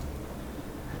hope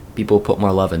people put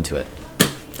more love into it.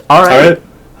 All right.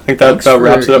 I think that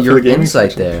wraps it up for the gaming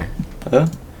insight there. Yeah.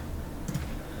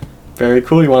 Very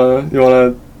cool. You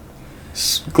wanna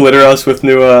glitter us with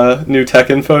new tech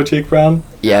info, Jake Brown?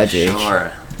 Yeah, Jake.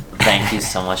 Sure. Thank you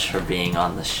so much for being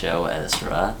on the show,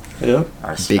 Ezra. Yep.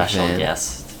 Our special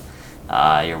guest.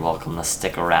 You're welcome to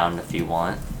stick around if you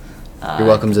want. You're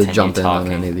welcome to jump in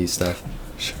on any of these stuff.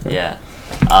 Sure. Yeah.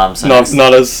 So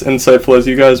not as insightful as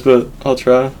you guys, but I'll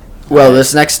try. Well,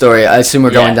 this next story, I assume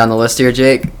we're going down the list here,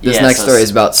 Jake. This next story is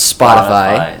about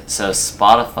Spotify. So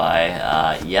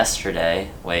Spotify, yesterday.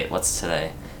 Wait, what's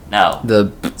today? No.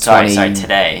 Sorry,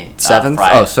 today.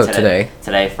 7th? Today.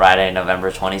 Today, Friday,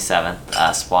 November 27th,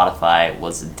 Spotify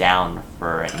was down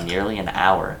for nearly an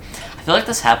hour. I feel like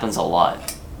this happens a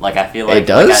lot. Like I feel like It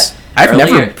does. I've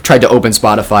never tried to open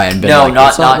Spotify and been no, like, not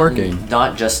it's not working.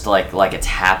 Not just like it's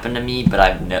happened to me,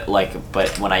 but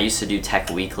but when I used to do Tech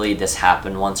Weekly, this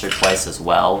happened once or twice as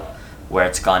well, where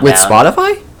it's gone With down.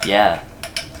 Spotify? Yeah.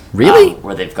 Really?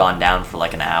 Where they've gone down for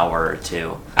like an hour or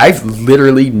two. I've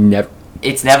literally never.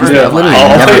 It's never Yeah, been. literally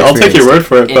I'll never take your word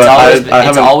for it, It's but always I it's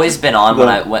haven't. always been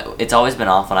on it's always been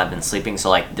off when I've been sleeping. So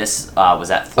like this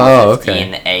was at 4:15 Oh,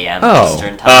 okay. a.m. Oh.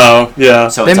 Eastern time. Oh, yeah.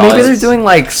 So Then it's maybe always, they're doing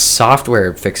like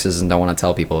software fixes and don't want to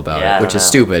tell people about Yeah, I it, which don't is know.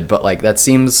 stupid. But like that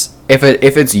seems if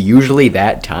it's usually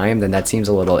that time, then that seems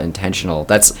a little intentional.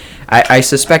 I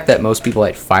suspect that most people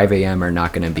at 5 a.m. are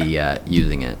not going to be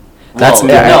using it. That's no,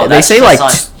 they that's say just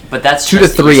like but that's 2 to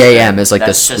just 3 Eastern. a.m. is like the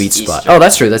That's just sweet spot. Eastern Oh,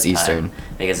 that's true. That's time, Eastern.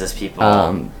 because there's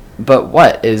people. But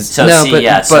what is So no? see, but,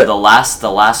 yeah. but, So the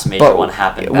last major but one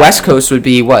happened. West back in- Coast would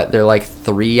be what? They're like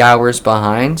 3 hours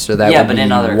behind, so that yeah, would but be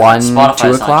in other 1, 2 Spotify's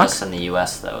not o'clock. just in the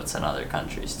U.S. though; it's in other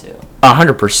countries too.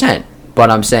 100%. But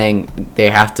I'm saying they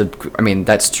have to. I mean,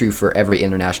 that's true for every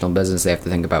international business. They have to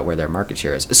think about where their market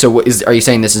share is. So, are you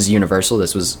saying this is universal?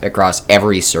 This was across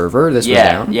every server. This was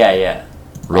down. Yeah.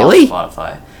 Really? On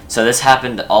Spotify. So this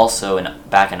happened also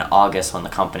back in August when the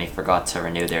company forgot to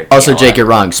renew their. Also, TLS. Jake, you're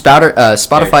wrong.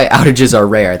 Spotify outages are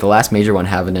rare. The last major one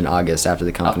happened in August after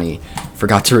the company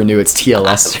forgot to renew its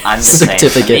TLS I'm just saying.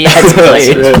 certificate. For me, That's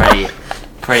it was great.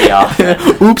 pretty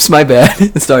often. Oops, my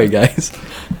bad. Sorry, guys.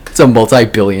 It's a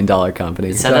multi-billion-dollar company.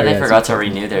 It said that they forgot to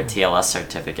renew their TLS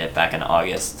certificate back in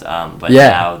August, but Yeah.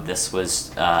 now this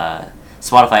was.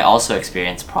 Spotify also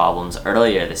experienced problems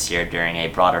earlier this year during a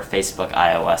broader Facebook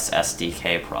iOS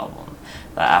SDK problem.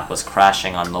 The app was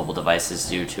crashing on mobile devices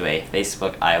due to a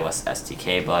Facebook iOS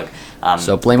SDK bug.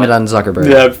 So blame it on Zuckerberg.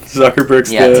 Yeah,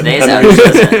 Zuckerberg's Yeah,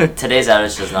 the today's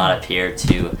outage does not appear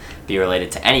to be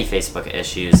related to any Facebook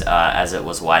issues, as it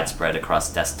was widespread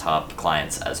across desktop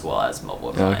clients as well as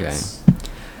mobile clients.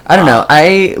 I don't know.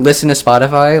 I listen to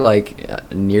Spotify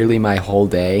like nearly my whole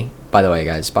day. By the way,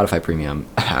 guys, Spotify Premium,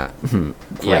 great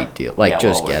Yeah. deal. Like, Yeah,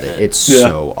 just well get worth it. it. It's Yeah.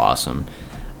 so awesome.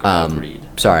 Agreed.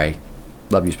 Sorry,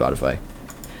 love you, Spotify.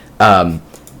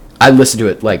 I listen to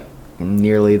it like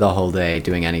nearly the whole day,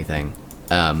 doing anything,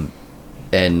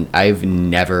 and I've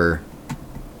never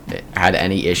had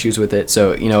any issues with it.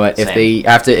 So you know what? If Same. they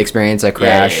have to experience a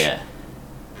crash Yeah.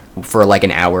 for like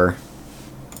an hour,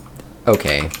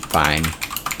 okay, fine.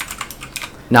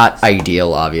 Not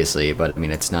ideal, obviously, but I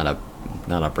mean it's not a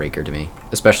breaker to me,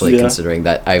 especially Yeah. considering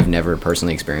that I've never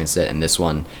personally experienced it, and this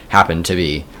one happened to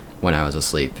be when I was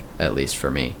asleep, at least for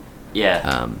me.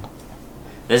 Yeah.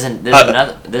 There's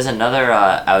another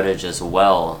outage as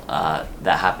well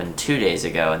that happened 2 days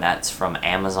ago, and that's from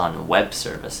Amazon Web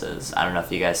Services. I don't know if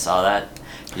you guys saw that.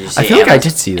 Did you see I feel like I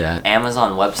did see that.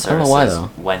 Amazon Web I don't know why, Services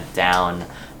though. went down.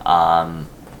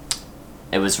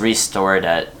 It was restored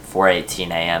at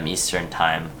 4:18 a.m. Eastern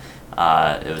time.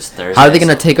 It was Thursday. How are they going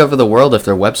to take over the world if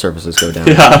their web services go down?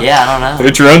 Yeah. Yeah, I don't know.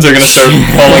 The drones are gonna start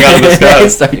falling out of the sky. They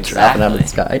start dropping out of the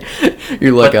sky.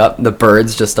 You look up, the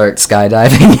birds just start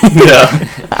skydiving.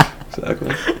 Yeah.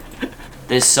 Exactly.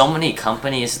 There's so many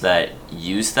companies that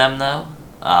use them though.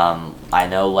 I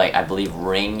know, like I believe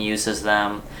Ring uses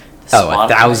them. Oh, Spotify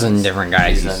 1,000 different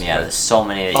guys use use them. Yeah, them. there's so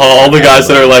many. That use All them. the guys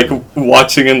that are like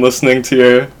watching and listening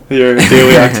to your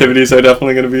daily activities are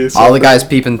definitely gonna be. All the guys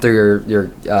peeping through your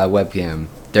webcam,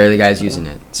 they're the guys using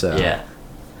it. So Yeah.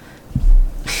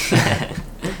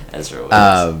 Ezra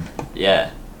Williams. Yeah.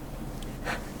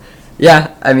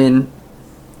 Yeah, I mean,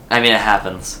 It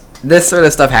happens. this sort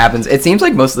of stuff happens. It seems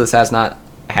like most of this has not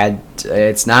had.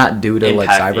 It's not due to like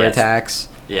Impact, cyber yes. attacks.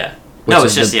 Yeah. Which No, is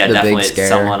it's just the big definitely scare.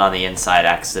 someone on the inside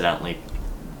accidentally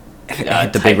Hit the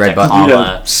typed big red a button. comma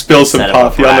Yeah, spill some instead of a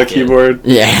coffee on the bracket. keyboard.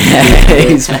 Yeah,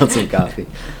 he spilled some coffee.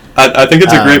 I think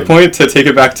it's a great Um, point to take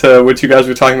it back to what you guys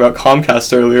were talking about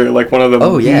Comcast earlier, like one of the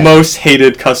Oh, yeah. most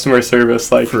hated customer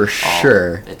service, like For Oh,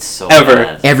 sure. It's so Ever.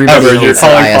 bad. Everybody ever. hates You're their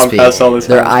calling ISP. Comcast all the time.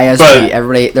 Their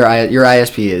ISP, But- your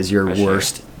ISP is your For sure.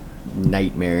 worst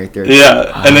nightmare.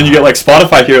 Yeah, and then you get like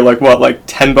Spotify here, like what, like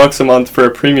 $10 a month for a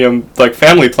premium like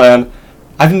family plan.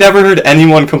 I've never heard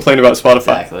anyone complain about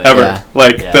Spotify Exactly. ever. Yeah.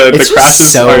 Like Yeah. the It's just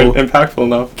crashes so- aren't impactful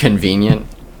enough. convenient.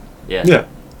 Yeah. Yeah.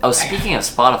 Oh, speaking of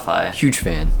Spotify, Huge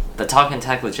fan. the Talking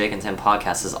Tech with Jake and Tim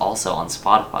podcast is also on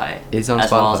Spotify. It's on as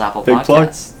well Spotify. as Apple Big plug.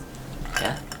 Podcasts.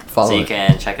 Yeah. Follow so you it.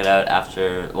 can check it out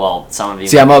after. Well, some of you.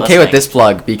 See, I'm might be okay with listening this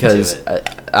plug because to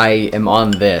I am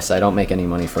on this. I don't make any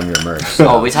money from your merch. Oh,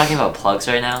 are we talking about plugs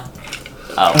right now?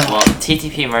 Oh, well,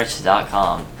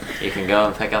 ttpmerch.com. You can go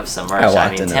and pick up some merch. I I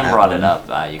walked mean, into Tim that brought one. it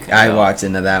up. You can I go walked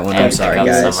into that one. and I'm pick sorry, up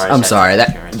some guys. merch I'm at sorry.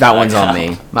 That one's on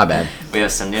ttpmerch.com. me. My bad. We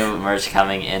have some new merch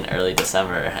coming in early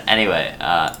December. Anyway,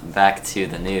 back to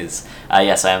the news.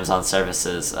 Yes, Amazon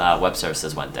services, web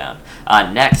services went down.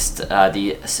 Next,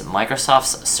 the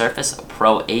Microsoft's Surface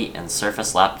Pro 8 and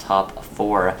Surface Laptop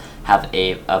 4 have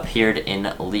appeared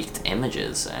in leaked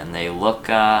images, and they look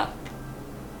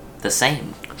the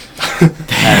same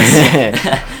as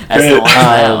the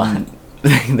ones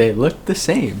now. They look the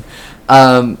same.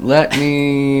 Let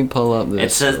me pull up this.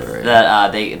 It says story.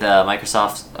 that the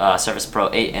Microsoft Surface Pro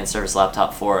 8 and Surface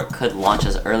Laptop 4 could launch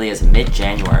as early as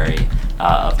mid-January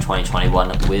of 2021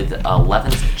 with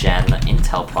 11th gen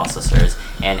Intel processors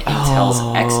and Intel's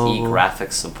Xe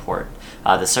graphics support.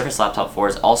 The Surface Laptop 4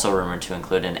 is also rumored to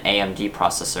include an AMD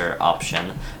processor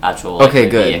option, which will likely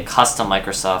be a custom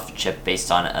Microsoft chip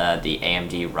based on the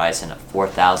AMD Ryzen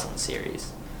 4000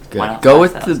 series. Good. Why not Go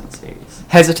with 5000 the- series?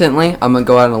 Hesitantly, I'm gonna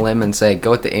go out on a limb and say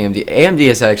go with the AMD. AMD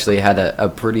has actually had a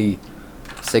pretty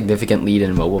significant lead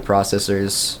in mobile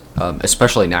processors,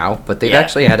 especially now. But they've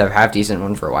actually had a half decent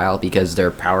one for a while because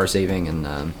their power saving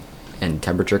and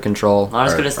temperature control. Not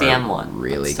as good as the are M1.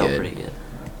 Really but still good. pretty good.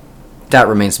 That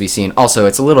remains to be seen. Also,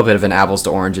 it's a little bit of an apples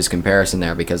to oranges comparison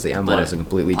there because the M1 is a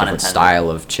completely Pun different intended.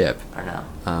 style of chip. Or no?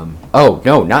 Oh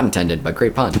no, not intended, but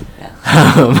great pun.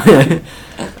 Yeah.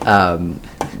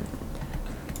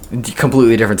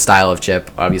 Completely different style of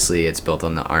chip. Obviously, it's built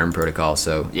on the ARM protocol,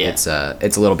 so Yeah. it's a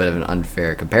little bit of an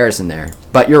unfair comparison there.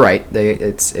 But you're right.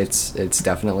 It's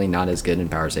definitely not as good in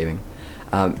power saving.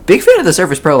 Big fan of the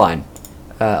Surface Pro line.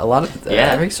 A lot of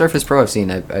every Surface Pro I've seen,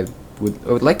 I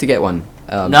would like to get one.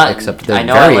 Except they're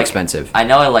very expensive. I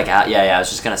know I like I was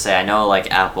just gonna say I know I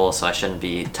like Apple, so I shouldn't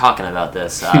be talking about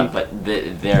this. But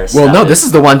their this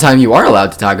is the one time you are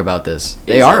allowed to talk about this.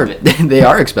 They are they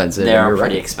are expensive. They are you're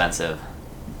pretty right. expensive.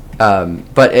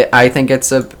 But I think it's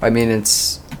the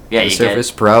you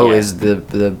Surface Pro is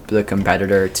the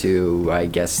competitor to, I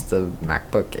guess, the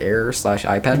MacBook Air /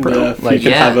 iPad Pro. Yeah, you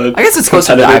can have a I guess it's close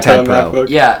to the competitor iPad Pro.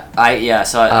 MacBook.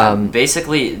 So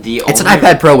basically It's an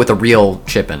iPad Pro with a real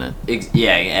chip in it.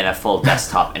 And a full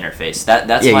desktop interface.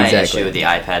 That's Yeah, my exactly. issue with the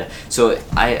iPad. So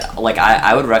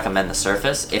I would recommend the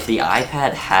Surface. If the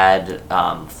iPad had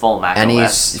full Mac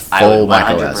OS, I would full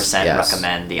Mac 100% OS, yes.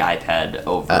 recommend the iPad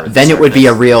over. Then the it would be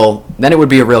a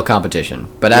Surface. real competition.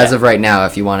 But as Yeah. of right now,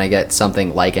 if you want to get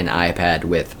something like an iPad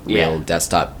with real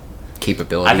desktop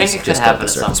capabilities, I think it could just happen get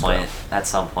the Surface Pro. at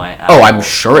some point. Oh, I'm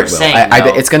sure They're it will. saying I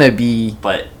bet no, it's gonna be.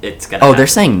 but it's gonna. Oh, happen. they're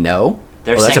saying no.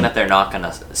 They're Well, that's saying a- that they're not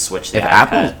gonna switch the If iPad.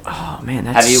 Apple, oh man,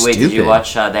 that's Did you stupid.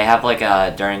 watch? They have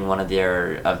during one of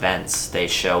their events, they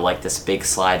show like this big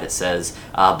slide that says,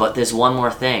 "But there's one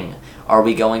more thing. Are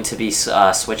we going to be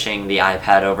switching the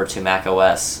iPad over to Mac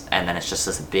OS?" And then it's just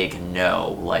this big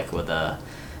no, with a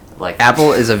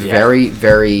Apple is a very,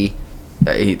 very.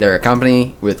 They're a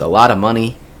company with a lot of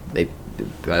money. They've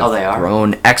they are?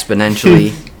 grown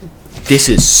exponentially. This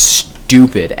is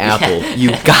stupid, Apple. You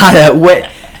gotta what?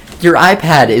 Your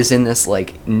iPad is in this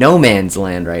no man's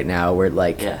land right now, where But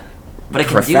it can do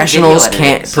professionals video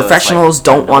editing, so it's, professionals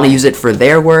don't want to annoying. use it for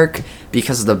their work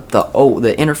because the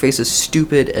interface is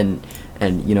stupid and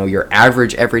your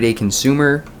average everyday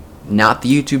consumer, not the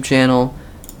YouTube channel,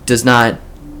 doesn't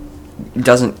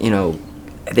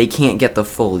they can't get the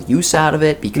full use out of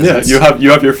it because Yeah, you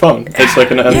have your phone. It's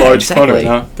like an enlarged phone right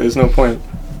now. There's no point.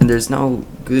 and there's no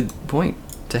good point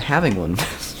to having one.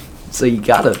 So you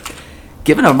gotta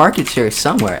give it a market share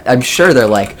somewhere. I'm sure they're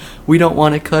like, we don't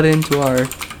want to cut into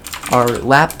our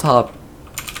laptop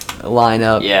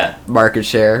lineup market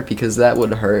share because that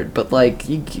would hurt. But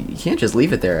you can't just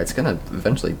leave it there. It's gonna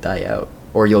eventually die out,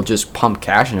 or you'll just pump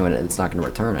cash into it and it's not gonna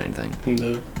return anything.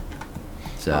 No.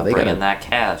 So they bring gotta. in that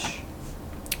cash.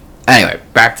 Anyway,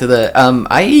 back to the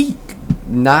I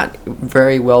not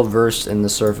very well versed in the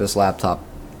Surface laptop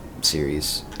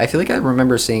series. I feel like I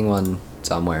remember seeing one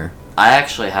somewhere. I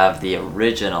actually have the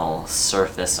original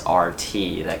Surface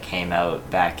RT that came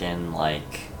out back in what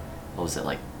was it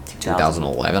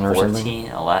 2011 or something?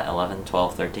 11,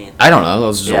 12, 13. I don't know. That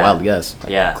was just a wild guess.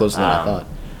 Yeah, Closer than I thought.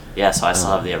 Yeah, so I still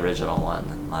have the original one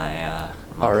in my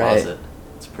Alright. closet.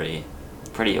 It's pretty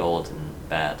old and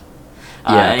bad.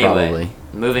 Yeah, anyway, probably.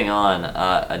 moving on.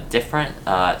 A different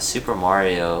Super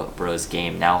Mario Bros.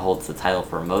 Game now holds the title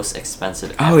for most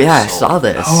expensive. Oh ever yeah, I sold. saw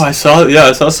this. Oh, I saw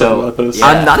So, something about this. yeah.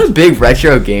 I'm not a big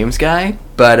retro games guy,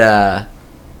 but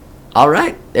all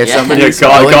right. If Yeah. somebody's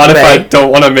God, willing God, to if I pay don't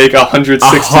want to make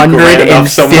 $160,000 off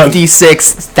someone.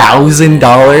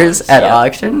 $156,000 at Yeah.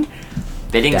 auction.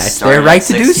 Bidding That's started their right at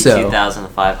to do so.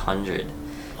 $62,500.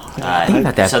 Think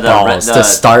about that so balls to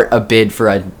start a bid for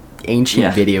an ancient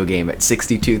Yeah. video game at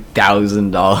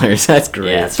 $62,000. That's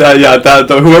great. Yeah, it's-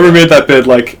 Whoever made that bid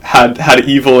like had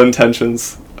evil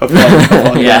intentions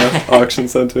upon Yeah. the auction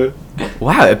center.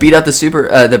 Wow, it beat out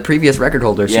the previous record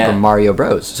holder, Yeah. Super Mario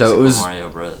Bros. So Super it was Mario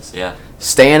Bros. Yeah,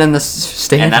 staying in the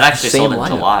staying and that in the actually same sold in lineup.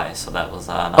 July, so that was.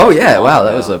 Not Oh too yeah, long wow,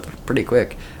 that ago. was pretty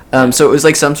quick. So it was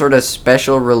like some sort of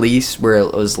special release where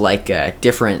it was like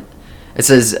different. It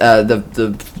says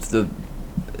the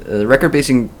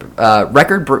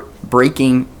record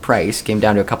breaking price came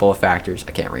down to a couple of factors.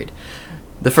 I can't read.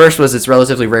 The first was its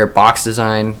relatively rare box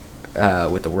design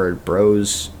with the word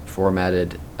 "Bros"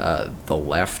 formatted the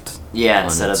left. Yeah, on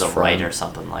instead of its the front. right or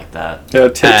something like that. Yeah,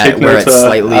 take Where note. it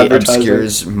slightly advertising.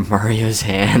 obscures Mario's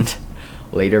hand.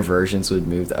 Later versions would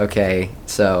move. Okay,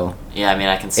 so Yeah, I mean,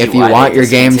 I can see if you why want they your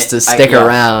games to stick yeah.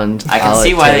 around, I can all see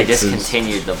it why they takes is-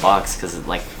 discontinued the box because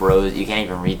like Bros, you can't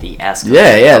even read the S.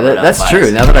 Yeah, covered up that's by true.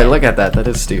 it. Now that I look at that, that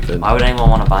is stupid. Why would anyone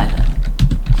want to buy that?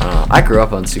 I grew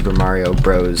up on Super Mario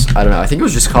Bros. I don't know. I think it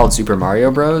was just called Super Mario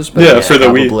Bros. But Yeah, it's for the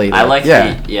Wii. probably I like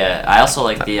yeah. I also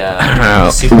like the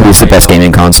Super Super Wii's the best Mario-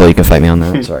 gaming console. You can fight me on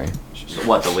that. Sorry,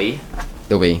 What, the Wii?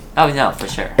 the Wii. Oh no, for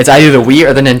sure. It's either the Wii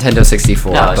or the Nintendo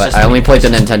 64. No, it's but just I only Wii. played the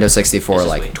Nintendo 64 It's just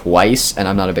like Wii. twice, and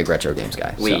I'm not a big retro games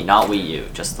guy. Wii, so. not Wii U,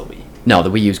 just the Wii. No,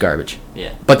 the Wii U's garbage.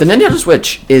 Yeah. But the Nintendo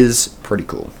Switch is pretty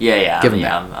cool. Yeah. Give I mean,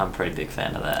 'em that. I'm a pretty big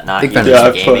fan of that. Not Big even fan of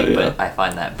for that. Yeah, gaming, I've played, but I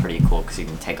find that pretty cool because you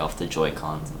can take off the Joy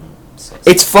Cons and stuff.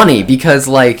 It's funny because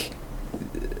like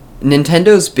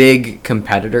Nintendo's big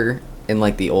competitor in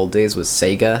like the old days was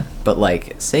Sega, but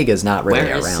like Sega's not really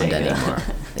Where is around Sega?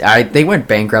 anymore. They went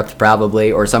bankrupt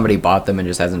probably, or somebody bought them and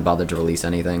just hasn't bothered to release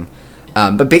anything.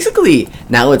 But basically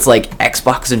now it's like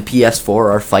Xbox and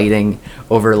PS4 are fighting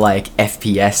over like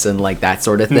FPS and like that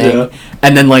sort of thing, Yeah.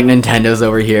 and then like Nintendo's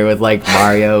over here with like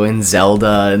Mario and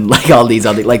Zelda and like all these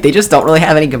other like they just don't really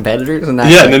have any competitors in that.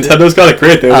 Yeah, sector. Nintendo's got it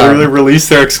great. They literally release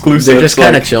their exclusives. They're just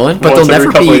kind of like, chilling, but they'll once every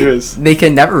never couple of be. years. They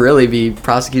can never really be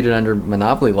prosecuted under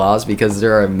monopoly laws because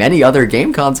there are many other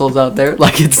game consoles out there.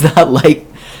 Like it's not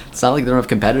like they don't have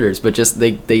competitors, but just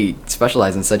they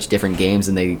specialize in such different games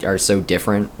and they are so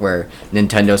different. Where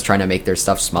Nintendo's trying to make their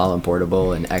stuff small and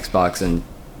portable, and Xbox and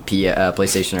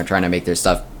PlayStation are trying to make their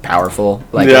stuff powerful.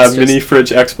 Like Yeah, it's just mini fridge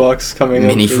Xbox coming.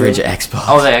 mini up, you fridge know. Xbox.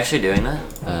 Oh, are they actually doing that?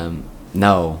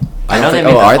 No. I know don't they think-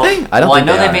 made. Oh, the are full, they? I don't well, think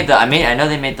I know they are. made the. I know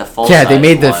they made the full. Yeah, they size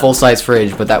made the one, full size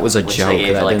fridge, but that was a which joke. they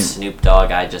gave that like didn't- Snoop Dogg,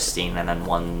 iJustine, and then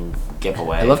one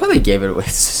giveaway. I love how they gave it with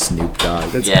Snoop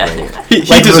Dogg. That's Yeah. great. He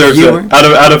Like, deserves reviewer- it. Out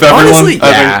of everyone, Honestly, I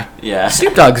yeah. Yeah.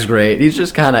 Snoop Dogg's great. He's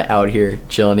just kind of out here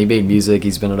chilling. He made music.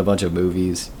 He's been in a bunch of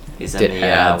movies, He's did in the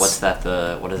ads. what's that?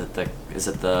 What is it? Is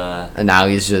it the and now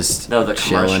he's just no the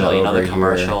chilling commercial? You know over the here.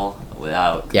 commercial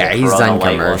without. Yeah, the he's Corona done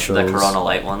Light ones, the commercials. Corona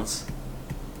Light ones.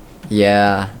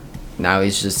 Yeah, now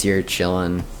he's just here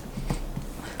chilling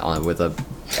with a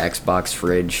Xbox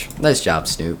fridge. Nice job,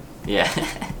 Snoop. Yeah.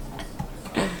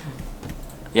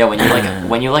 Yeah,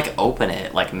 when you like open it,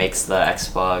 it like makes the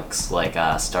Xbox like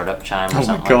startup chime or Oh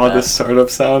something my god, like that. this startup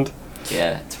sound.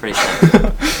 Yeah, it's pretty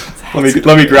sick.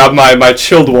 let me grab my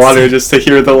chilled water just to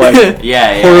hear the like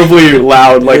Yeah. horribly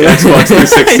loud like Yeah. Xbox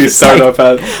 360 It's startup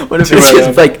like- at What if 2 it's a.m.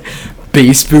 just like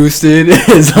bass boosted?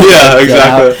 It's all Yeah, like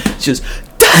exactly. that. It's just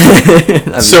I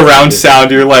mean, surround it's- sound?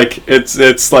 You're like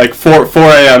it's like 4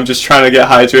 a.m. just trying to get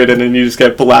hydrated and you just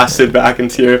get blasted back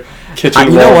into your kitchen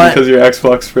you know wall what? because of your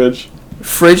Xbox fridge.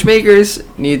 Fridge makers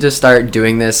need to start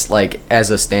doing this like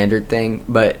as a standard thing,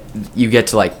 but you get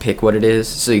to like pick what it is.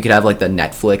 So you could have like the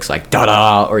Netflix like da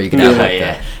da, or you could have Yeah. like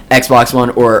Yeah. the Xbox one,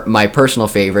 or my personal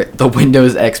favorite, the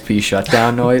Windows XP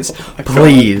shutdown noise.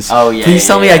 Please, Oh, yeah, please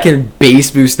tell me I yeah. can bass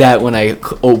boost that when I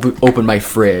open my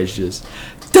fridge. Just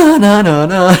da na na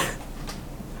na.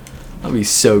 That'd be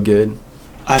so good.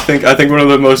 I think one of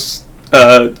the most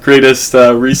greatest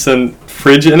recent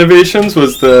fridge innovations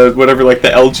was the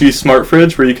LG smart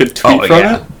fridge where you could tweet Oh, from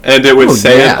yeah. it and it would Oh,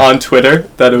 say yeah. it on Twitter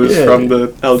that it was Yeah. from the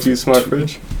LG smart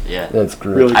fridge. Yeah. That's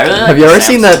great. Really I really cool. like Have you the ever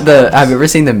seen Samsung the ones. have you ever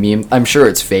seen the meme? I'm sure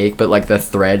it's fake, but like the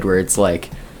thread where it's like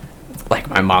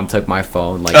my mom took my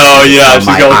phone, like Oh, yeah, from she's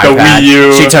my got, like, a iPad. Wii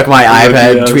U She took my and a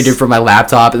iPad, DS. tweeted from my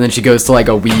laptop, and then she goes to like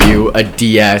a Wii U, a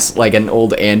DS, like an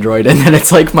old Android, and then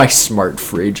it's like my smart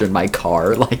fridge in my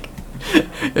car. Like,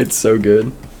 it's so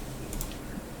good.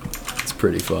 It's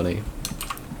pretty funny.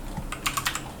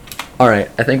 All right,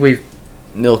 I think we've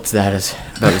milked that as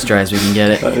about as dry as we can get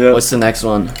it. Yeah. What's the next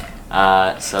one?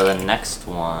 So the next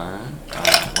one,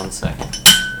 1 second.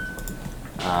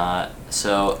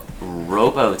 So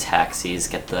robo taxis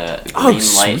get the green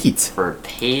light sweet. for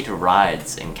paid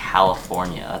rides in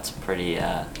California. That's pretty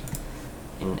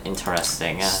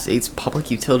Interesting. State's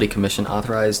Public Utility Commission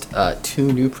authorized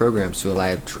 2 new programs to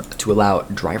allow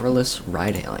driverless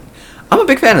ride-hailing. I'm a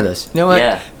big fan of this. You know what?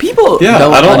 Yeah. People Yeah,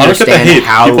 don't I don't get the understand hate.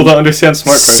 how People don't understand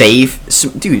smart cars.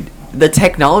 dude. The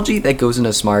technology that goes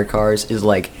into smart cars is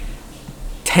like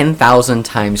 10,000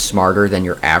 times smarter than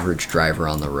your average driver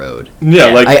on the road. Yeah,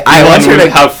 Yeah. like I once Elon heard would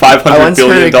a- have I $500 once heard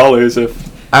billion a- dollars if.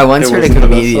 I once It heard a wasn't for that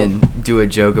comedian do a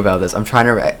joke about this. I'm trying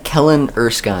to remember. Kellen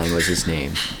Erskine was his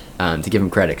name, to give him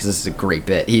credit, because this is a great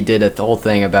bit. He did a whole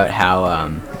thing about how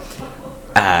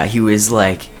he was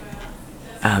like,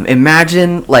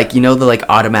 imagine, like, you know, the like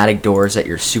automatic doors at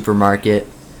your supermarket.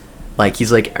 Like,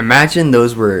 he's like, imagine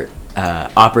those were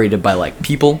operated by like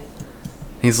people.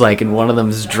 He's like, and one of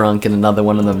them's drunk and another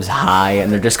one of them's high,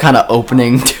 and they're just kind of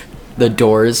opening the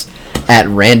doors at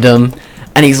random.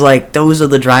 And he's like, those are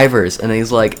the drivers. And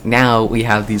he's like, now we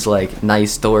have these like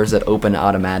nice doors that open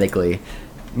automatically.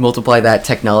 Multiply that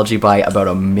technology by about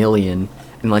 1 million,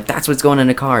 and like that's what's going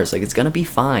into cars. Like, it's gonna be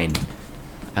fine.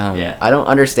 Yeah. I don't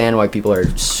understand why people are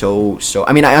so.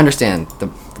 I mean, I understand the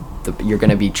you're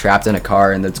gonna be trapped in a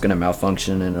car and it's gonna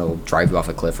malfunction and it'll drive you off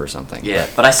a cliff or something. Yeah,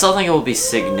 but I still think it will be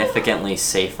significantly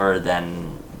safer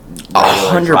than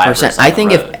 100%. I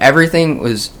think if everything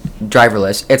was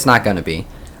driverless, it's not gonna be.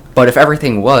 But if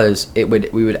everything was, we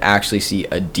would actually see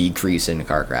a decrease in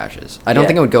car crashes. I don't Yeah.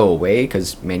 think it would go away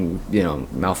because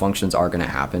malfunctions are going to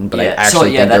happen. But I Yeah,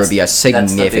 actually think there would be a that's the big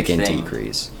significant thing,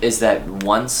 decrease. is that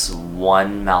once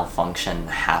one malfunction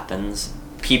happens,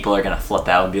 people are gonna flip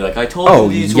out and be like, "I told Oh,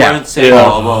 you these yeah. weren't safe." Yeah.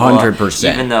 Blah, blah, blah.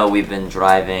 100%. Even though we've been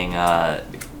driving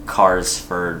cars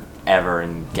forever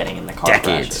and getting in the car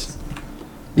Decades. crashes.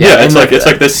 Yeah, it's and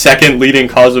like the second leading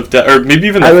cause of death, or maybe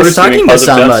even the I was first leading talking to cause of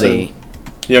death somebody.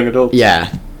 in young adults.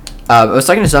 Yeah. I was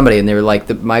talking to somebody, and they were like,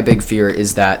 my big fear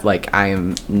is that, like, I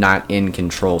am not in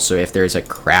control. So if there's a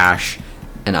crash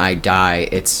and I die,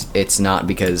 it's not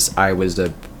because I was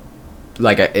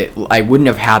I wouldn't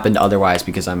have happened otherwise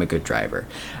because I'm a good driver.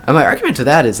 And my argument to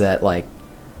that is that, like,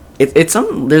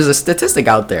 there's a statistic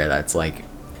out there that's like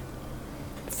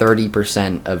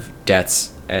 30% of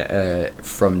deaths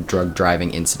from drug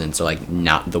driving incidents are like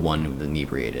not the one who's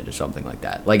inebriated or something like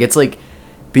that. Like, it's like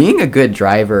being a good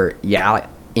driver, yeah,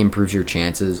 improves your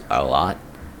chances a lot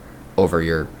over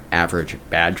your average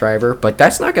bad driver, but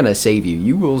that's not going to save you.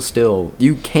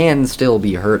 You can still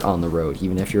be hurt on the road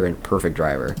even if you're a perfect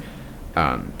driver.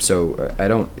 So I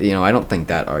don't think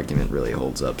that argument really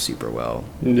holds up super well.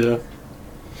 Yeah.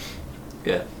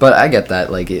 Yeah. But I get that,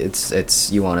 like,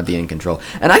 it's you want to be in control.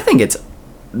 And I think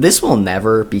this will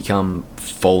never become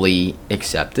fully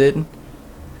accepted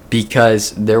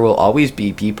because there will always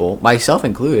be people, myself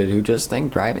included, who just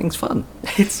think driving's fun.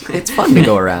 It's fun to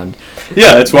go around.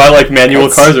 Yeah, it's why like manual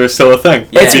It's- cars are still a thing.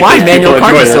 Yeah, It's why because manual people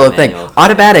cars enjoy are still it. a thing. Manual.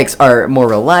 Automatics are more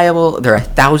reliable. They're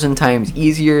 1,000 times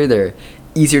easier. They're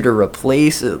easier to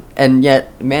replace, and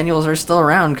yet manuals are still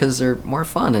around because they're more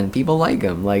fun and people like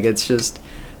them. Like, it's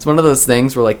one of those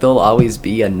things where, like, there'll always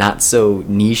be a not so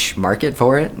niche market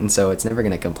for it, and so it's never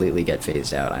gonna completely get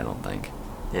phased out, I don't think.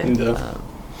 Yeah. Yeah.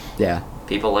 Yeah.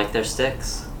 People like their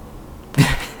sticks.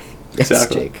 Yes,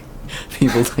 Exactly. Jake.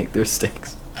 People like their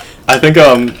sticks. I think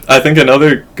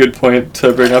another good point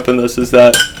to bring up in this is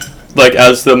that, like,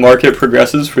 as the market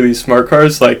progresses for these smart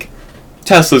cars, like,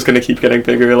 Tesla's gonna keep getting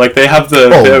bigger. Like, they have they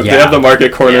have the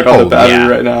market cornered Yeah. on Oh, the battery yeah.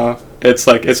 right now. It's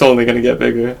like it's only gonna get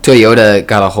bigger. Toyota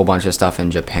got a whole bunch of stuff in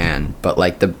Japan, but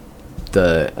like the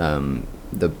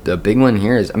big one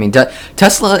here is, I mean,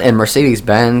 Tesla and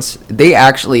Mercedes-Benz, they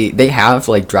have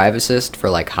like drive assist for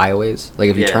like highways. Like,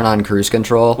 if you Yeah. turn on cruise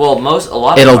control, Well, a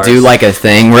lot of it'll cars, do like a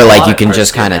thing where a like lot you of can cars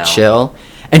just do kind of now. chill.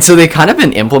 And so they kind of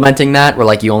been implementing that where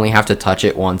like you only have to touch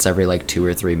it once every like 2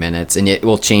 or 3 minutes, and it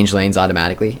will change lanes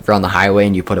automatically. If you're on the highway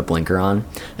and you put a blinker on,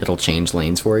 it'll change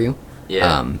lanes for you.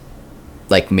 Yeah.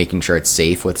 Like making sure it's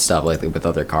safe with stuff like with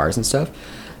other cars and stuff.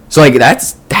 So like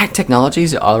that technology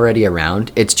is already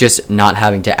around. It's just not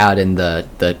having to add in the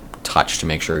touch to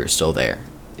make sure you're still there.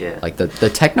 Yeah. Like the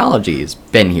technology's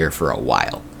been here for a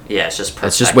while. Yeah, it's just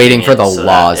It's just perfecting waiting for it the so that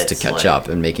laws to it's, catch like, up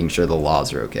and making sure the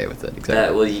laws are okay with it.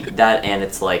 Exactly. That and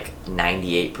it's like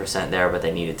 98% there, but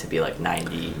they need it to be like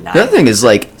 99. The other thing is,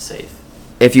 like, safe.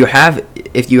 if you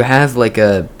have like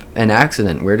an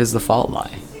accident, where does the fault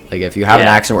lie? Like, if you have an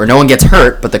Yeah. accident where no one gets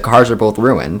hurt but the cars are both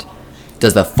ruined,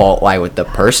 does the fault lie with the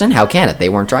person? How can it? They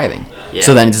weren't driving. Yeah.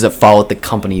 So then does it fall with the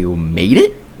company who made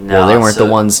it? No, Well, they weren't so- the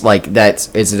ones, like,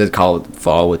 is it called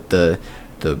fall with the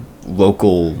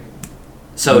local?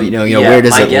 So where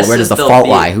does my it- guess where is does the there'll fault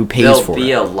be- lie? Who pays for There'll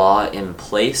be it? a law in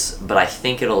place, but I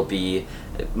think it'll be.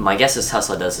 My guess is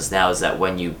Tesla does this now is that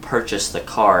when you purchase the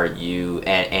car, and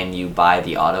you buy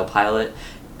the autopilot,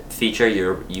 feature,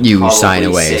 you You sign probably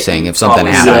away say- saying you if something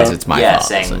probably happens, say- it's my yeah, fault,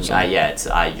 saying essentially.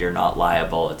 it's you're not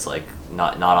liable. It's like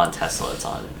not on Tesla. It's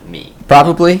on me.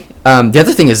 Probably. The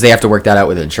other thing is they have to work that out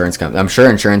with insurance companies. I'm sure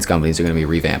insurance companies are going to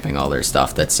be revamping all their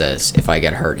stuff that says if I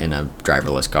get hurt in a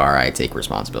driverless car, I take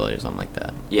responsibility or something like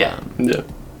that. Yeah, Yeah.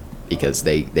 Because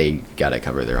they got to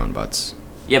cover their own butts.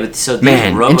 yeah, but so these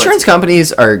Man, robots, insurance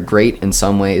companies are great in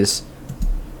some ways,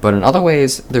 but in other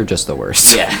ways, they're just the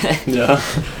worst. Yeah, Yeah.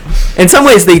 In some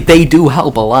ways, they do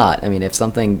help a lot. I mean, if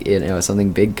something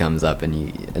big comes up and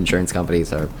insurance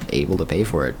companies are able to pay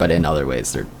for it, but in other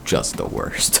ways, they're just the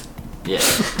worst. yeah.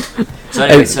 So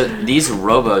anyway, so these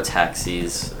robo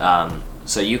taxis,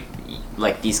 so you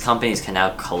like these companies can now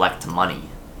collect money,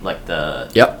 like the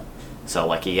Yep. So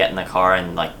like you get in the car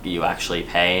and like you actually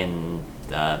pay and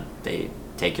they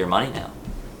take your money now.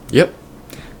 Yep.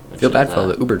 which Feel is, bad for all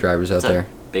the Uber drivers out it's a there.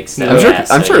 Big step. I'm sure. Yeah,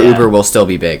 I'm so, sure yeah. Uber will still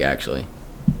be big, actually.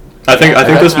 I think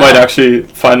Yeah, this I might don't know. actually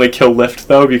finally kill Lyft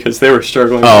though, because they were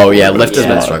struggling. Oh before, yeah, but Lyft it's has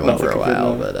been Yeah. struggling not for a looking good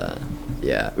while, now. but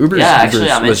yeah, Uber's, Yeah, actually,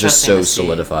 Uber's I'm was just interested so to see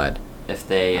solidified. If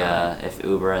they if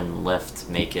Uber and Lyft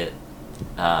make it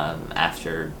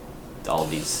after all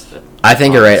these. I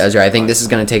think you're right, Ezra. I think this is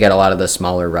going to take out a lot of the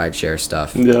smaller rideshare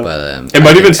stuff. Yeah. But It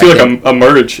might I even think- see I like think- a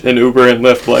merge in Uber and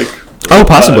Lyft, like Oh,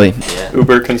 possibly. Yeah.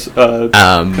 Uber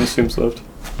Um, consumes Lyft.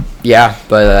 Yeah,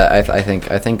 but I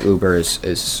think Uber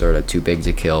is sort of too big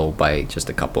to kill by just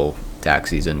a couple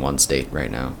taxis in one state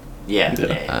right now. Yeah, Yeah.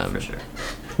 yeah, yeah, Um, for sure.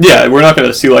 Yeah, we're not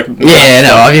gonna see like Yeah,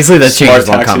 no, obviously the smart changes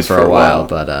won't come taxis for a while,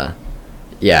 but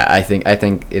yeah, I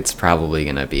think it's probably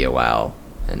gonna be a while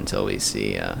until we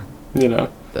see you know,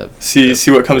 the see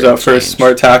what comes real out first: change.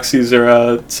 smart taxis or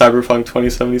Cyberpunk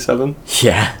 2077.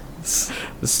 Yeah,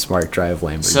 the smart drive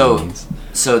Lamborghinis.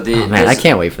 So the Oh, man, I there's-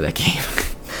 can't wait for that game.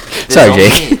 There's Sorry, only,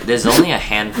 Jake. There's only a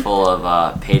handful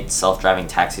of paid self-driving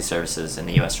taxi services in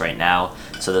the U.S. right now.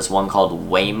 So there's one called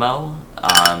Waymo,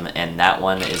 and that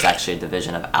one is actually a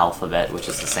division of Alphabet, which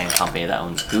is the same company that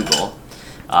owns Google.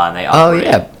 They operate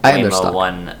yeah, I have their Waymo stock.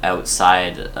 one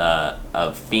outside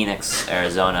of Phoenix,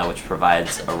 Arizona, which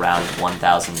provides around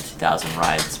 1,000 to 2,000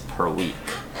 rides per week.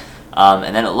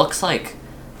 And then it looks like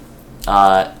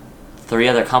three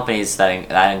other companies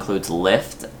that includes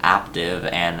Lyft,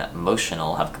 Aptiv, and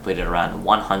Motional have completed around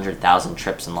 100,000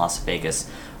 trips in Las Vegas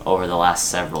over the last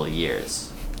several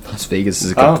years. Las Vegas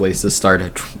is a good Oh. place to start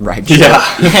a ride. Yeah.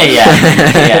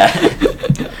 yeah.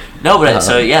 No, but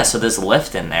so there's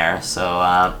Lyft in there. So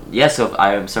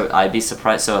I'd be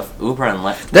surprised. So if Uber and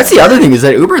Lyft. That's the other thing is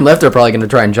that Uber and Lyft are probably going to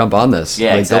try and jump on this.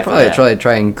 Yeah, like, exactly, They'll yeah. probably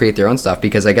try and create their own stuff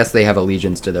because I guess they have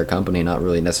allegiance to their company, not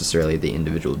really necessarily the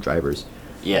individual drivers.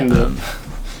 Yeah.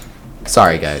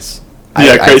 Sorry, guys.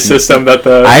 Yeah, great system that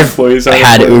the I've employees are.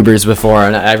 had employed. Ubers before,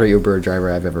 and every Uber driver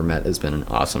I've ever met has been an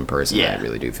awesome person. Yeah. I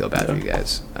really do feel bad for you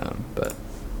guys. But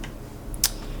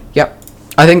yep,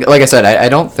 I think, like I said, I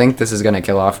don't think this is going to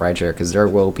kill off rideshare because there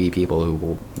will be people who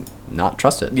will not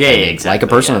trust it. Yeah, and yeah, like exactly, a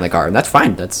person yeah. in the car, and that's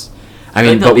fine. That's, I think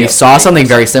mean, there'll but be we a saw big something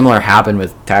very percent. similar happen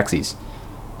with taxis.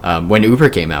 When Uber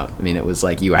came out, I mean, it was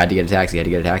like you had to get a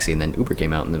taxi, and then Uber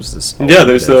came out, and there was this. Yeah,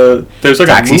 there's like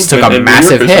taxis a took movement a in New York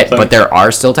massive or hit, something. but there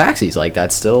are still taxis. Like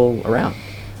that's still around.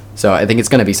 So I think it's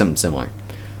going to be something similar.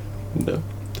 Yeah,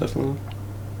 definitely.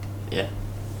 Yeah.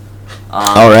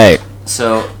 All right.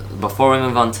 So before we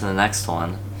move on to the next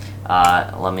one,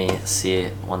 let me see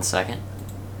 1 second.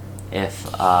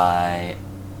 If I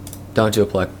Don't do a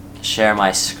plug. share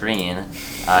my screen,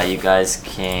 you guys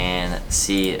can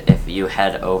see if you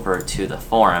head over to the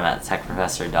forum at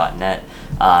techprofessor.net.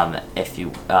 If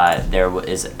you there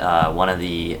is one of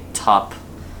the top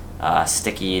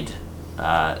stickied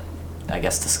I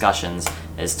guess discussions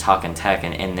is Talkin' Tech,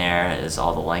 and in there is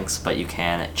all the links, but you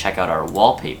can check out our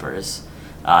wallpapers.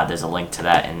 There's a link to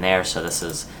that in there, so this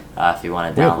is if you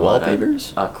want to We have download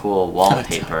wallpapers? a cool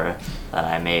wallpaper that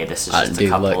I made. This is just a Dude,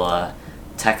 couple look. of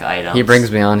tech items. He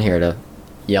brings me on here to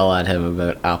yell at him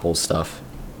about Apple stuff.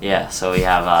 Yeah, so we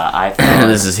have iPhone,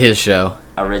 This is his show.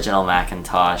 original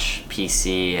Macintosh,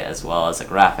 PC, as well as a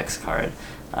graphics card.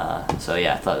 So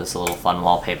yeah, I thought it was a little fun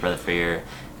wallpaper for your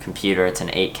computer. It's an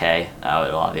 8K.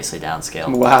 It'll obviously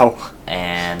downscale. Wow.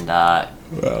 And Wow.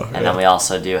 and then we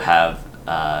also do have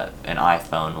an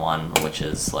iPhone one, which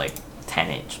is like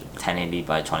 1080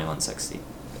 by 2160.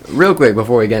 Real quick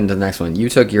before we get into the next one, you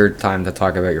took your time to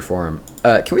talk about your forum.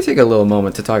 Can we take a little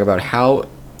moment to talk about how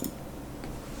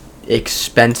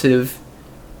expensive?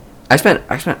 I spent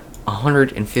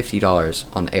 $150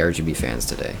 on ARGB fans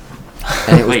today,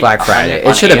 and it was Wait, Black Friday.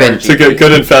 on It should have been It's a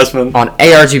good investment. on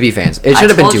ARGB fans. It should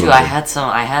have been I told you 200.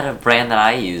 I had a brand that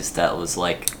I used that was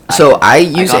like. So I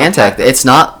use got a Antec. pack. It's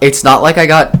not like I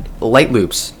got light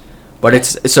loops But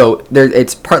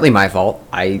it's partly my fault.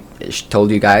 I told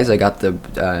you guys I got the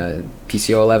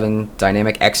PCO11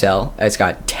 Dynamic XL. It's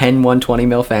got 10 120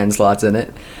 mil fan slots in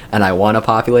it, and I want to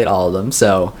populate all of them,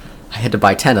 so I had to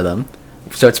buy 10 of them.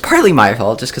 So it's partly my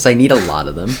fault, just because I need a lot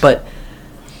of them. But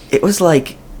it was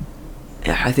like,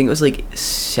 I think it was like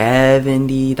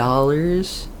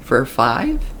 $70 for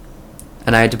 5,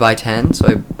 and I had to buy 10, so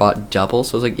I bought double.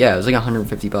 So it was like, yeah, it was like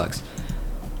 $150.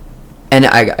 And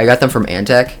I got them from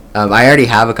Antec. I already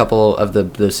have a couple of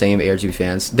the same ARGB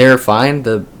fans. They're fine.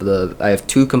 I have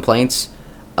 2 complaints.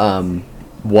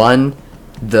 One,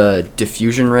 the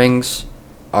diffusion rings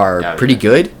are pretty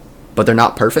good, but they're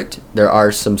not perfect. There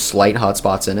are some slight hot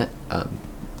spots in it,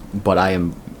 but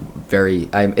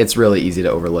it's really easy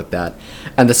to overlook that.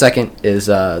 And the second is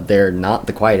they're not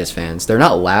the quietest fans. They're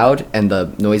not loud, and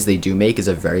the noise they do make is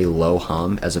a very low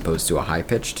hum as opposed to a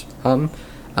high-pitched hum.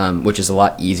 Which is a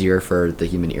lot easier for the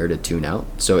human ear to tune out.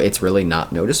 So it's really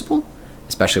not noticeable,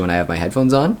 especially when I have my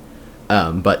headphones on.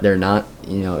 But they're not,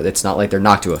 it's not like they're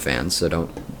Noctua fans, so don't.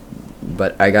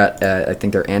 But I got, I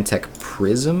think they're Antec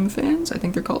Prism fans, I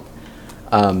think they're called.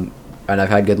 And I've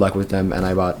had good luck with them, and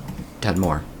I bought 10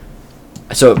 more.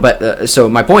 So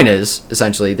my point is,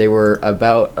 essentially, they were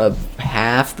about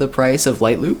half the price of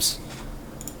Light Loops.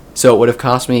 So it would have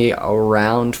cost me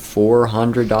around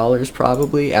 $400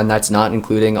 probably, and that's not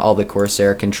including all the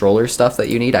Corsair controller stuff that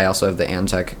you need. I also have the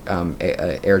Antec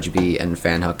ARGB and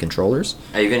fan hub controllers.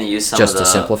 Are you going to use some just of the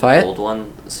to simplify old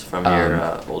ones from your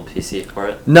old PC for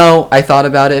it? No, I thought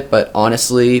about it, but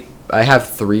honestly, I have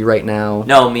 3 right now.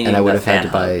 No, meaning and I would the have had fan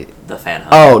to buy hub. The fan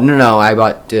hub. Oh no! I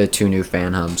bought 2 new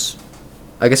fan hubs.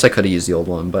 I guess I could have used the old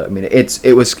one, but I mean,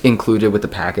 it was included with the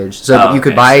package, so you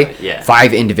could buy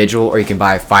 5 individual, or you can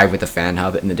buy 5 with a fan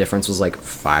hub, and the difference was like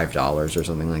 $5 or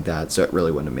something like that. So it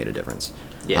really wouldn't have made a difference.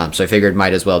 Yeah. So I figured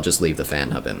might as well just leave the fan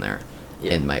hub in there,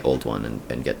 in my old one,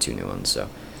 and get 2 new ones. So,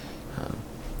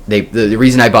 the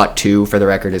reason I bought 2 for the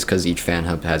record is because each fan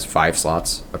hub has 5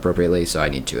 slots appropriately, so I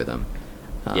need 2 of them.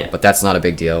 But that's not a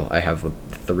big deal. I have a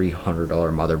 $300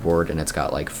 motherboard, and it's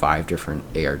got like 5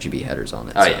 different ARGB headers on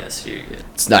it. Oh, so yes, you're good.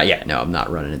 it's not. Yeah, no, I'm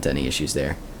not running into any issues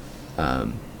there.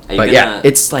 But gonna...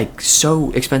 it's like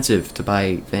so expensive to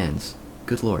buy fans.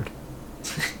 Good lord.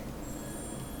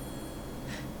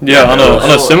 Yeah, on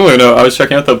a similar note, I was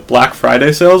checking out the Black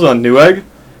Friday sales on Newegg.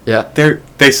 Yeah,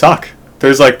 they suck.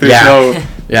 There's no.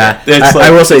 Yeah, It's I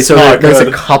will say it's so. not There's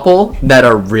good. a couple that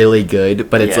are really good,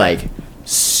 but it's Yeah. like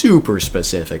super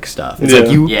specific stuff. It's Yeah.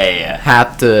 like you Yeah.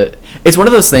 have to. It's one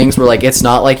of those things where like it's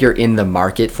not like you're in the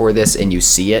market for this and you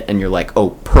see it and you're like, oh,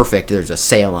 perfect. There's a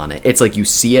sale on it. It's like you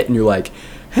see it and you're like,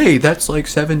 hey, that's like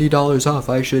 $70 off.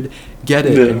 I should get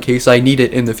it in case I need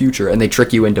it in the future. And they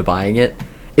trick you into buying it.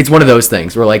 It's one of those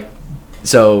things where like,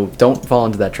 so don't fall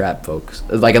into that trap, folks.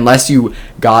 Like unless you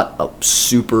got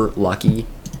super lucky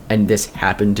and this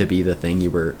happened to be the thing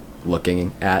you were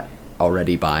looking at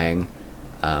already buying,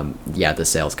 the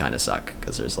sales kind of suck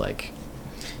because there's like.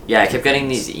 Yeah, I kept getting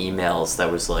these emails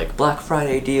that was like Black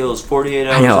Friday deals, 48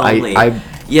 hours I know, only.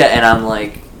 And I'm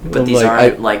like, but these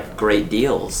aren't like great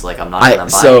deals. Like I'm not gonna buy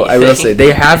So anything. I will say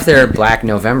they have their Black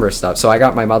November stuff. So I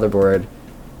got my motherboard.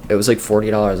 It was like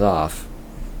 $40 off.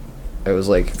 It was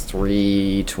like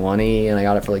 $320, and I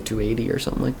got it for like $280 or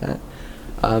something like that.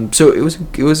 So it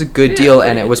was a good deal,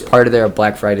 and it was part of their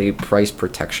Black Friday price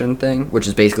protection thing, which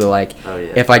is basically like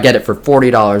if I get it for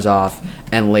 $40 off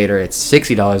and later it's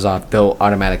 $60 off, they'll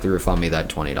automatically refund me that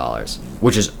 $20,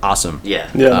 which is awesome. Yeah,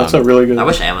 that's a really good. I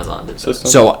wish Amazon did that.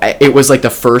 So it was like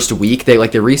the first week they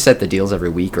reset the deals every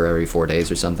week or every 4 days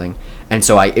or something, and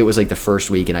so it was like the first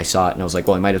week, and I saw it and I was like,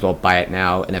 well, I might as well buy it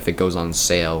now, and if it goes on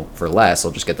sale for less, I'll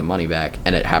just get the money back.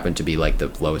 And it happened to be like the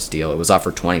lowest deal. It was off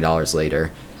for $20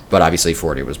 later. But obviously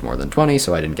 40 was more than 20,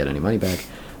 so I didn't get any money back.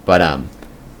 But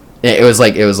it was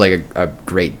like a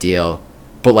great deal.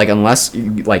 But like unless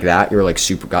you, like that you're like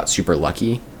got super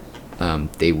lucky,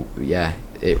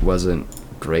 it wasn't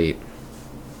great.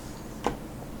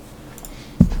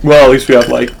 Well, at least we have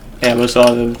like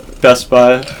Amazon and Best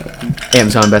Buy.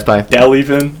 Amazon, Best Buy, Dell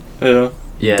even.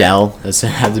 Yeah. Dell has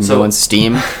been doing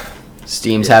Steam.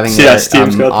 Steam's having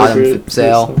Steam's their got their autumn great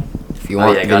sale. stuff. If you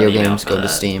want I got video an email games, for go to that.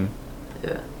 Steam.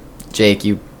 Yeah. Jake,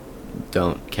 you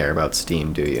don't care about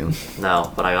Steam, do you?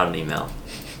 No, but I got an email.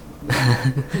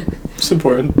 It's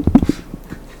important.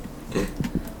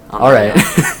 All right.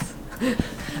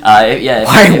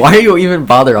 Why do you even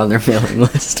bother on their mailing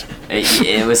list?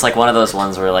 It was like one of those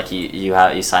ones where like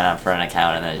you sign up for an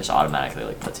account and then it just automatically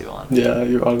like puts you on. Yeah,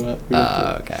 you automatically.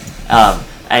 Okay.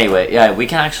 Anyway, yeah, we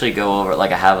can actually go over,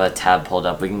 like I have a tab pulled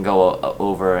up, we can go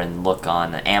over and look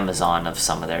on Amazon of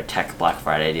some of their tech Black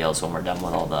Friday deals when we're done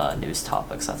with all the news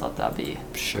topics. I thought that'd be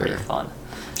pretty fun.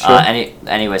 Sure.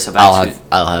 Anyway, so back to...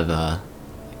 I'll have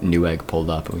Newegg pulled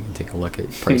up and we can take a look at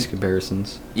price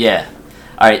comparisons. Yeah.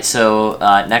 Alright, so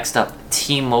next up,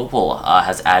 T-Mobile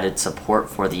has added support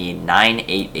for the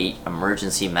 988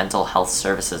 emergency mental health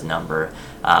services number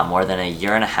more than a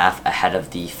year and a half ahead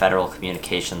of the Federal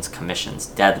Communications Commission's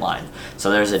deadline. So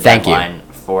there's a deadline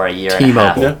for a year and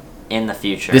a half in the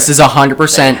future. This is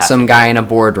 100% some guy in a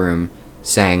boardroom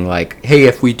saying like, hey,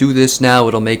 if we do this now,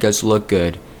 it'll make us look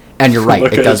good. And you're right,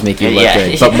 it does make you look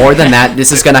good. But more than that,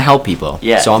 this is going to help people.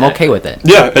 Yeah, so I'm okay with it.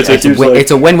 Yeah,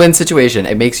 it's a win-win situation.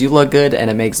 It makes you look good,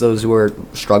 and it makes those who are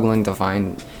struggling to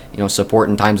find, support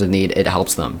in times of need, it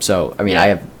helps them. So, I mean,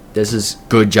 this is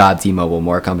good job, T-Mobile.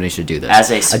 More companies should do this.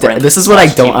 As a Sprint this is what I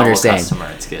don't T-Mobile understand.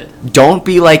 Customer, it's good. Don't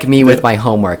be like me with my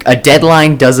homework. A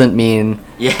deadline doesn't mean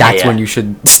that's when you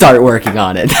should start working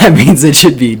on it. That means it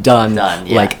should be done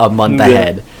like a month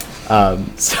ahead.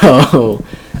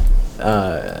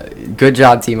 Good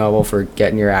job, T-Mobile, for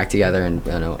getting your act together and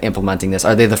implementing this.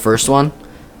 Are they the first one,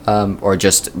 or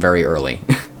just very early?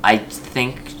 I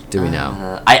think. Do we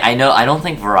know? I know. I don't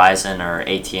think Verizon or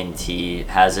AT&T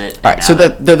has it. All right, so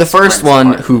they're the first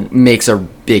one who makes a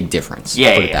big difference. Put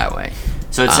it that way.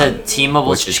 So it said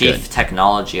T-Mobile's chief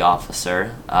technology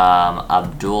officer,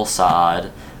 Abdul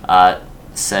Saad,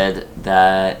 said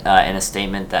that in a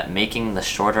statement that making the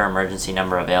shorter emergency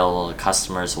number available to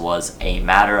customers was a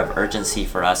matter of urgency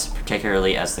for us,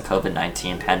 particularly as the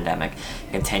COVID-19 pandemic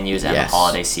continues and the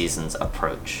holiday seasons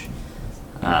approach.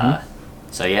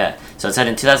 So it said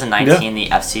in 2019 the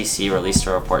FCC released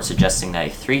a report suggesting that a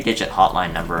 3-digit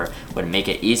hotline number would make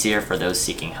it easier for those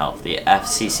seeking help. The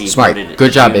FCC voted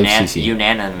FCC.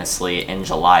 unanimously in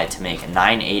July to make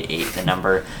 988 the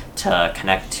number to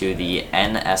connect to the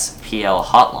NSPL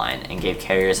hotline and gave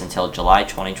carriers until July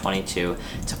 2022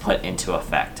 to put into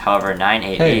effect. However,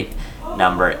 988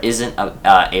 number isn't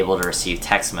able to receive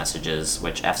text messages,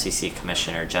 which FCC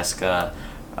Commissioner Jessica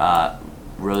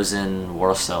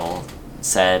Rosenworcel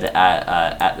said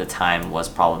at the time was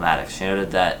problematic. She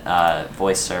noted that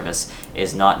voice service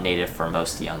is not native for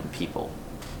most young people.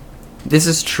 This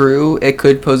is true. It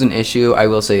could pose an issue. I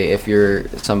will say, if you're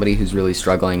somebody who's really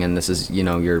struggling and this is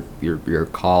your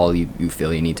call, you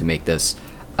feel you need to make this,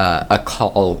 a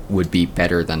call would be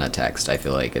better than a text. I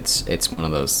feel like it's one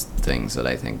of those things that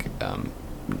I think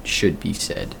should be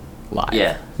said live.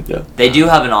 Yeah. They do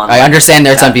have an online. I understand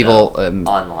there's some people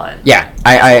online. Yeah,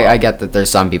 I get that there's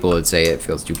some people who would say it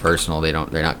feels too personal. They're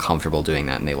not comfortable doing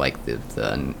that, and they like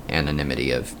the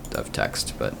anonymity of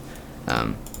text. But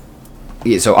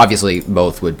so obviously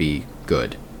both would be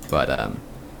good. But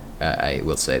I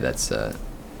will say that's the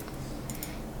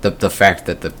fact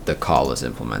that the call is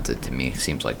implemented to me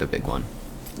seems like the big one.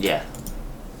 Yeah.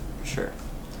 Sure.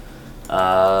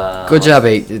 Good job,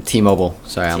 T-Mobile.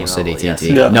 Sorry, I almost said AT&T. Yes.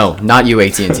 Yeah. No, not you,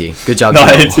 AT&T. Good job, No,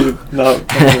 T-Mobile.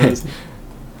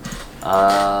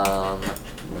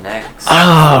 Next.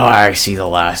 Oh, I see. The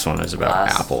last one is about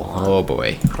Apple. Oh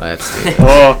boy, let's do it.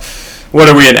 What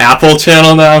are we, an Apple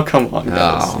channel now? Come on,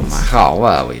 guys.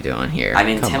 What are we doing here? I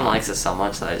mean, Tim likes it so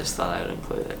much that I just thought I would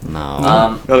include it.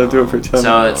 No. Gotta do it for Tim.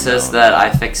 So it says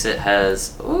that iFixit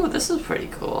has. Ooh, this is pretty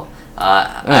cool.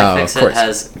 iFixit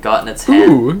has gotten its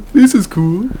hand. Ooh, this is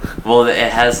cool. Well, it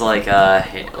has like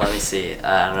let me see.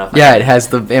 I don't know if it has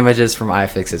the images from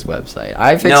iFixit's website.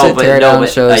 iFixit teardown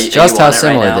shows just how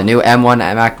similar the new M1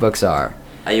 MacBooks are.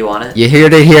 Are you on it? You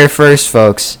heard it here first,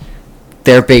 folks.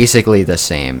 They're basically the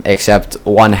same, except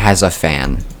one has a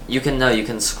fan. You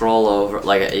can scroll over.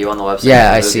 Are you on the website?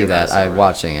 Yeah, I see that. I'm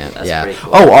watching it. That's yeah. pretty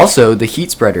cool. Oh, also the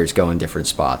heat spreaders go in different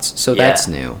spots, so that's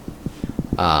new.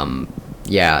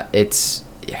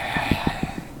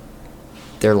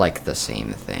 They're like the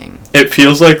same thing. It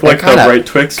feels like the right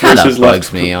Twix versus left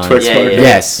Twix.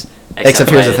 Yes. Except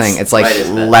here's the thing. It's like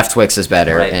left Twix is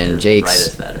better, and Jake's. Right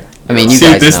is better. I mean, you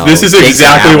guys know. This is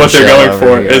exactly what they're going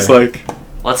for. It's like.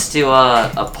 Let's do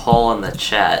a poll in the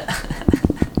chat.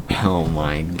 Oh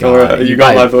my god. You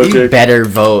got my vote, You Jake. better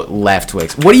vote left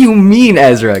Twix. What do you mean,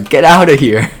 Ezra? Get out of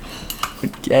here.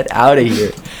 Get out of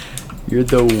here. You're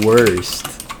the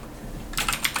worst.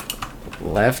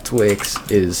 Left Twix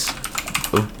is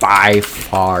by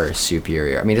far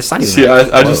superior. I mean, it's not even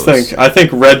I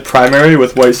think red primary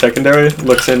with white secondary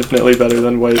looks infinitely better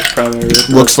than white primary with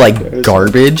looks like secondary.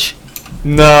 garbage.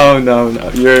 No.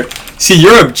 See,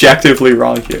 you're objectively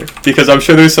wrong here, because I'm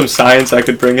sure there's some science I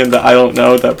could bring in that I don't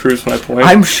know that proves my point.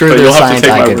 I'm sure but there's you'll have to science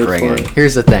take I my could word bring for in. it.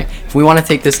 Here's the thing: if we want to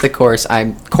take this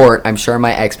to I'm sure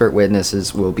my expert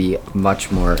witnesses will be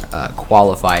much more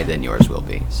qualified than yours will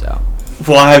be. So,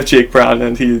 Well, I have Jake Brown,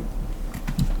 and he.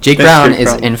 Jake Thanks, Brown Jake is,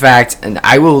 Brown. in fact, and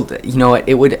I will. You know what?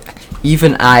 It would.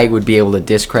 Even I would be able to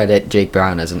discredit Jake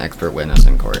Brown as an expert witness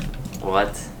in court.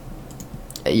 What?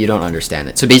 You don't understand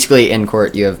it. So basically, in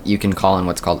court, you can call in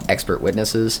what's called expert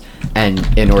witnesses, and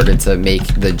in order to make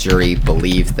the jury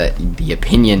believe that the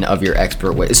opinion of your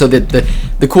expert witness. So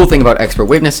the cool thing about expert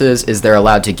witnesses is they're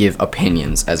allowed to give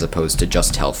opinions as opposed to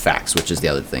just tell facts, which is the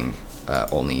other thing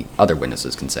only other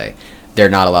witnesses can say. They're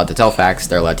not allowed to tell facts.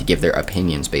 They're allowed to give their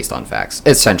opinions based on facts.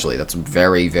 Essentially, that's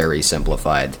very, very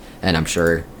simplified, and I'm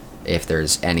sure if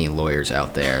there's any lawyers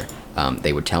out there,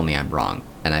 they would tell me I'm wrong.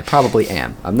 And I probably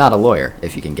am. I'm not a lawyer,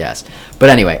 if you can guess. But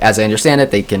anyway, as I understand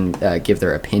it, they can give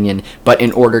their opinion. But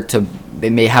in order to, they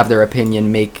may have their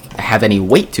opinion have any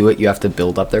weight to it, you have to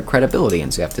build up their credibility.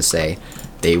 And so you have to say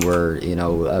they were,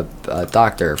 a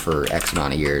doctor for X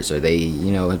amount of years, or they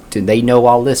know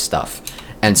all this stuff.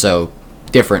 And so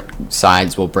different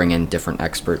sides will bring in different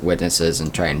expert witnesses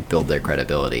and try and build their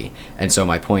credibility. And so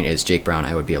my point is, Jake Brown,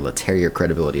 I would be able to tear your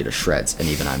credibility to shreds, and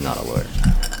even I'm not a lawyer.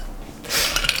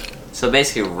 So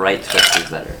basically, right twist is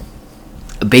better.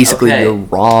 Basically, Okay. You're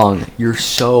wrong. You're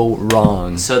so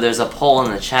wrong. So there's a poll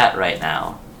in the chat right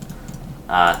now.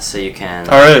 So you can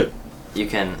All right. you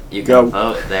can Go.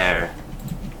 vote there,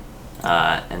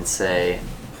 and say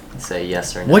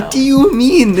yes or no. What do you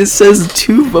mean? This says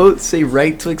 2 votes say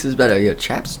right Twix is better. Yo,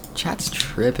 chat's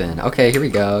tripping. Okay, here we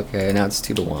go. Okay, now it's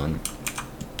 2-1.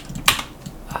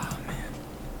 Oh man.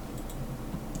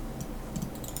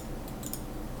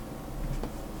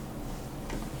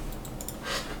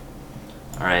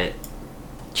 All right.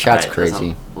 Chat's Alright, crazy.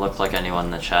 doesn't look like anyone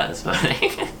in the chat is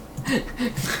voting.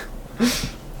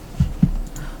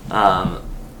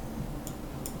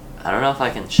 I don't know if I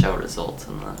can show results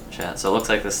in the chat. So it looks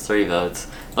like there's 3 votes.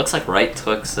 Looks like Right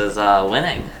Twix is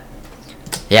winning.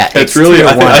 Yeah, It's really-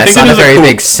 I 2-1. think That's it not a is a very cool-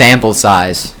 big sample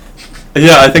size.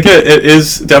 Yeah, I think it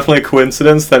is definitely a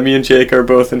coincidence that me and Jake are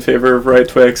both in favor of right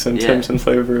Twix and Yeah. Tim's in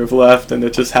favor of left, and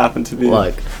it just happened to be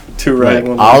Look, 2 right. Look, and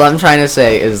 1 all left. I'm trying to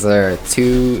say is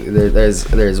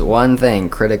there's one thing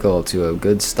critical to a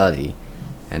good study,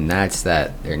 and that's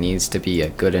that there needs to be a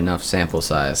good enough sample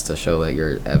size to show that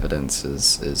your evidence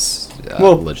is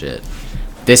Well, legit.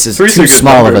 This is 3's a too good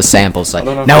small of number. a sample size. I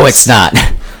don't know if No, that's- it's not.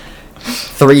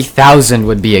 3,000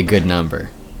 would be a good number.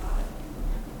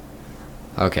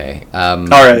 Okay. All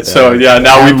right, so yeah,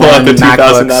 now we pull out the M1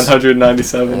 MacBooks.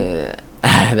 2,997.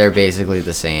 They're basically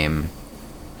the same.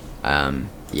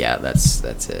 Yeah, that's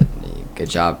it. Good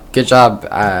job. iFixit.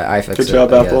 Good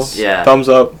job, I Apple. guess. Yeah. Thumbs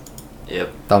up. Yep.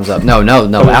 Thumbs up. No.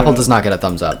 Apple does not get a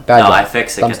thumbs up. Bad No, job.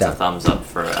 iFixit Thumbs gets a down. thumbs up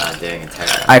for doing a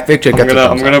test. iFixit I'm gets a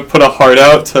gonna thumbs up. put a heart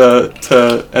out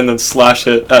to and then slash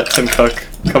it at Tim Cook.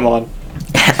 Come on,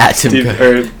 At Tim Steve.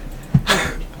 Cook.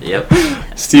 Yep.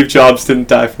 Steve Jobs didn't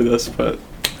die for this, but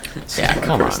it's Yeah, my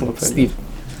come personal on, opinion. Steve.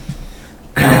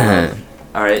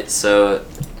 All right. So,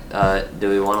 do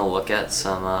we want to look at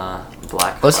some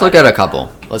Black? Let's look Friday? at a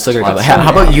couple. Let's look at a couple. Let's How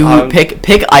about you Um,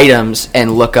 pick items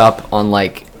and look up on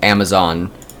like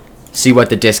Amazon, see what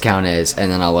the discount is,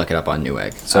 and then I'll look it up on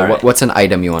Newegg. So Alright. what's an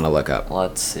item you want to look up?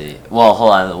 Let's see. Well,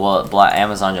 hold on. Well,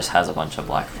 Amazon just has a bunch of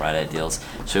Black Friday deals.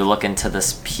 Should we look into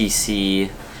this PC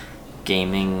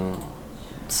gaming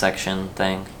section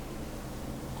thing?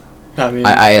 I mean,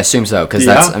 I assume so, because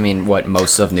Yeah. that's what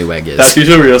most of Newegg is. that's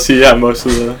usually where you'll see most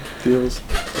of the deals.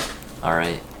 All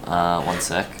right. 1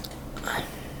 sec.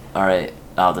 All right.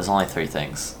 Oh, there's only 3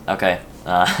 things. Okay.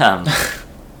 Alright,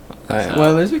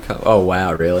 well, there's a couple. Oh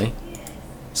wow, really?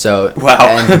 So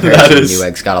Wow, in comparison, that is-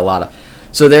 Newegg's got a lot of.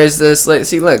 So there's this. Like,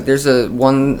 see, look, there's a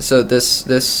one. So this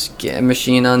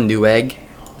machine on Newegg,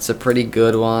 it's a pretty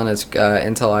good one. It's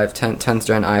Intel 10th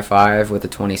Gen i5 with a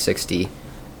 2060.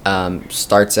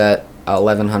 Starts at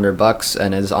 $1,100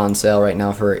 and is on sale right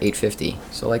now for $850.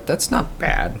 So like that's not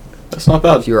bad. That's not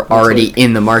bad. If you're That's already like-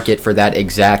 in the market for that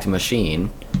exact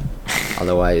machine.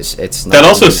 Otherwise, it's not. That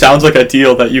also sounds like a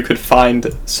deal that you could find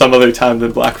some other time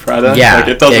than Black Friday. Yeah, like,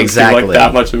 it doesn't exactly. seem like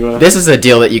that much of a. This is a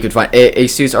deal that you could find.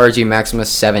 Asus RG Maximus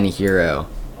 7 Hero,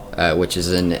 which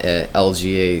is an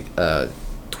LGA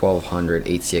 1200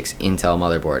 HCX Intel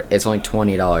motherboard. It's only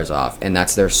 $20 off, and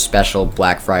that's their special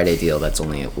Black Friday deal that's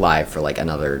only live for like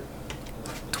another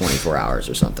 24 hours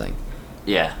or something.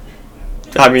 Yeah.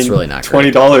 I mean, really not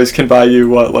great. $20 can buy you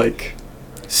what, like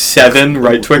 7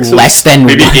 right Twixes? Less than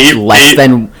maybe 8. less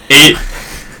than 8.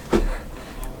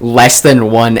 less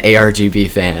than one ARGB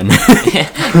fan.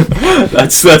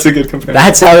 That's a good comparison.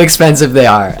 That's how expensive they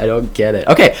are. I don't get it.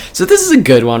 Okay, so this is a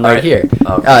good one right here.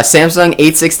 Okay. Samsung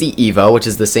 860 EVO, which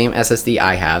is the same SSD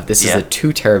I have. This is Yeah. a 2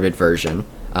 terabit version.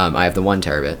 I have the 1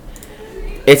 terabit.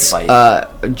 It's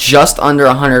Byte. just under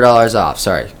 $100 off.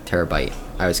 Sorry, terabyte.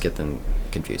 I always get them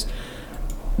confused.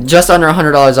 Just under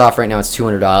 $100 off right now. It's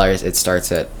 $200. It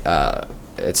starts at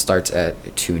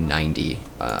 $290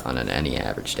 on any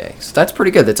average day. So that's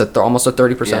pretty good. That's almost a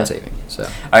 30% Yeah. saving. So All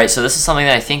right, so this is something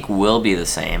that I think will be the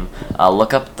same.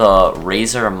 Look up the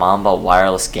Razer Mamba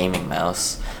wireless gaming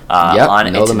mouse.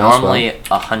 Yep, know It's the mouse normally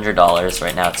 $100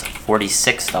 right now. It's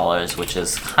 $46, which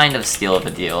is kind of a steal of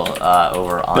a deal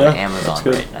over on Yeah, Amazon that's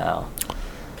good. right now.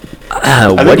 I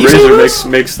what think do you say it Razer was?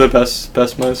 makes the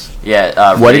best mouse.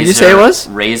 Yeah. What did you say it was?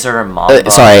 Razer Mamba.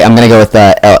 sorry, I'm gonna go with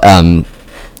the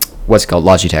what's it called?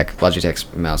 Logitech's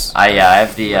mouse. I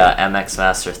have the MX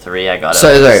Master 3. I got it. So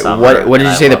over the sorry, summer, what did and you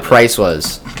I say the love it. price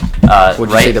was? What did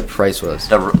you say the price was?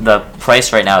 The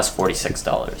price right now is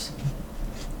 $46.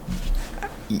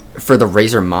 For the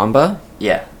Razer Mamba?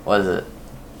 Yeah. What is it?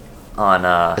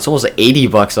 On It's almost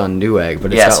 $80 on Newegg,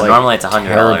 but it's yeah, got so like normally it's $100.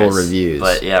 terrible reviews.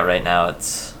 But yeah, right now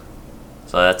it's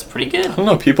so that's pretty good. I don't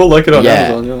know. People like it on Yeah.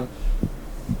 Amazon.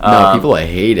 Yeah. No, people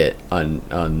hate it on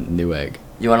Newegg.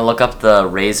 You want to look up the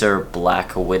Razer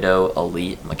Black Widow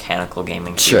Elite mechanical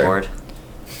gaming Sure. keyboard?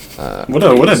 What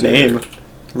a name.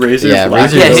 Razer. Yeah, Black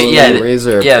Razer Yeah, Widow. yeah,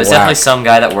 Razer yeah. It was definitely Black some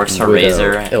guy that works for Widow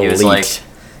Razer. Elite.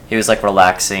 He was like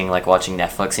relaxing, like watching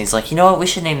Netflix. And he's like, you know what? We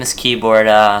should name this keyboard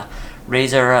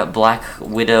Razer Black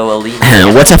Widow Elite.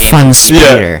 What's a fun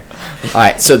spider? All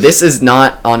right, so this is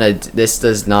not on a. This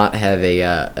does not have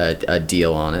a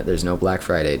deal on it. There's no Black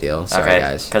Friday deal. Sorry, Okay,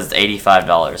 guys. because it's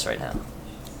 $85 right now.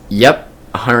 Yep,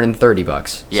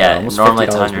 $130. Yeah, so almost normally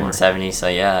it's $50 more. 170. So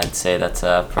yeah, I'd say that's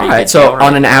a pretty All good right, so deal right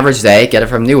on an average day, get it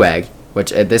from Newegg,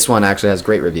 which this one actually has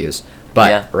great reviews. But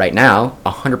Yeah. right now,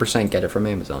 100% get it from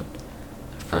Amazon.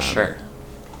 for sure.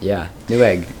 Yeah,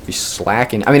 Newegg, you're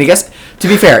slacking. I mean, I guess, to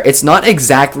be fair, it's not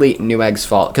exactly Newegg's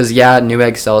fault. Because, yeah,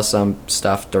 Newegg sells some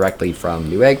stuff directly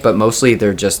from Newegg, but mostly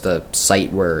they're just a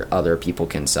site where other people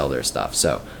can sell their stuff.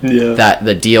 So, Yeah. that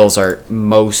the deals are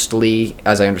mostly,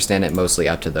 as I understand it, mostly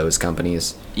up to those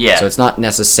companies. Yeah. So, it's not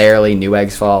necessarily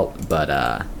Newegg's fault, but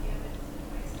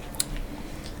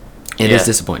it is Yeah.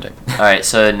 disappointing. All right,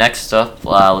 so next up,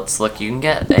 let's look. You can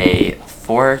get a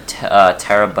 4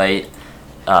 terabyte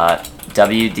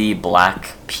WD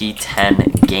Black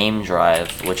P10 game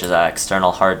drive, which is an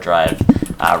external hard drive,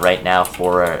 right now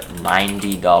for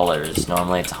 $90.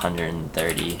 Normally it's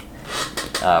 $130,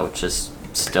 which is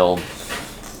still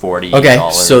 $40. Okay,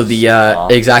 so the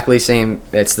off. exactly same,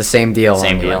 it's the same deal.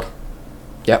 Same on deal. Newegg.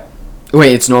 Yep.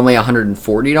 Wait, it's normally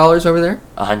 $140 over there?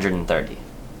 130.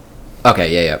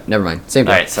 Okay, yeah, never mind. Same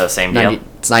deal. All right, so same deal.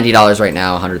 It's $90 right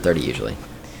now, $130 usually.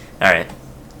 All right.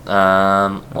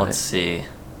 Let's see.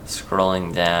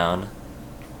 Scrolling down.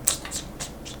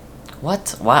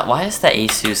 What? Why is the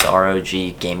Asus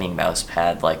ROG gaming mouse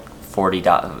pad like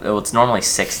 $40? Well, it's normally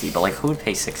 $60, but like who would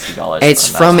pay $60? It's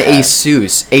for a from mouse pad?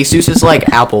 Asus. Asus is like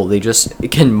Apple. They just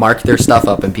can mark their stuff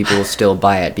up and people will still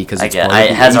buy it because I it's get part of it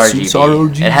the has Asus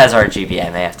RGB. It has RGB. I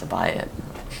may have to buy it.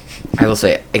 I will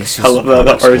say Asus. I love that,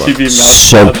 the products RGB look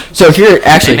mouse pad. So here,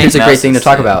 actually, They here's a make great thing to mouses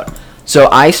talk too. about. So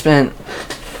I spent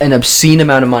an obscene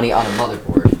amount of money on a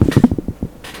motherboard.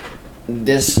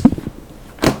 This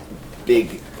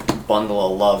big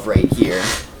bundle of love right here.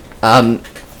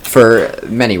 For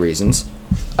many reasons.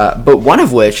 But one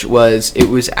of which was it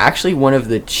was actually one of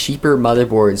the cheaper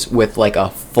motherboards with like a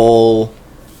full,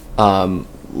 I don't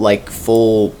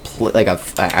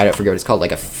forget what it's called,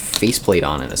 like a faceplate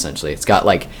on it. Essentially, it's got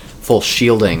like full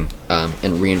shielding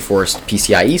and reinforced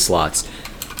PCIe slots.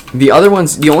 The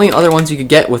only other ones you could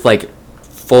get with like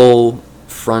full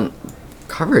front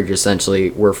coverage essentially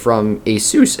were from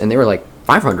Asus, and they were like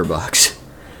 $500.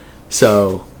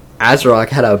 So ASRock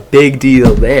had a big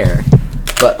deal there.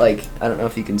 But like, I don't know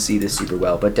if you can see this super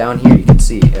well, but down here you can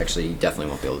see. Actually, you definitely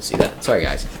won't be able to see that. Sorry,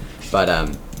 guys. But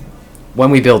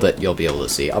when we build it, you'll be able to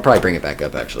see. I'll probably bring it back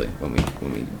up actually when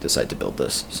we decide to build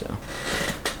this. So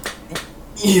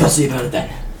you'll see about it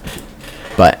then.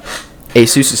 But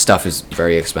Asus's stuff is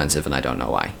very expensive, and I don't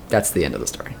know why. That's the end of the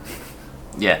story.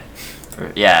 Yeah.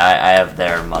 I have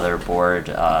their motherboard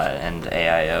and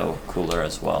AIO cooler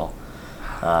as well.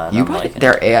 You I'm bought liking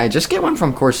their it. AI. Just get one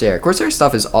from Corsair. Corsair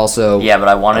stuff is also Yeah, but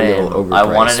I wanted a it. little I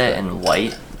wanted overpriced, it but- in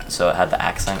white, so it had the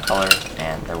accent color,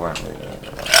 and there weren't really any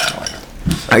of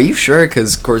those. Are you sure?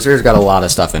 Because Corsair's got a lot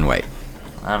of stuff in white.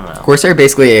 I don't know. Corsair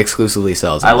basically exclusively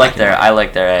sells. in I like black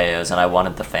and their AIOs, and I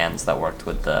wanted the fans that worked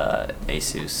with the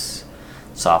Asus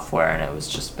software, and it was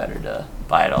just better to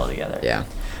buy it all together. Yeah.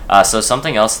 So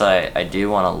something else that I do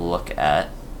want to look at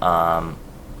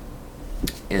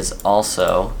is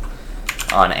also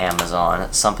on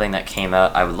Amazon, something that came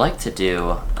out. I would like to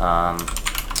do a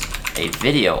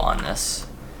video on this,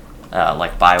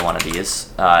 like buy one of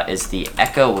these, is the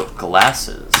Echo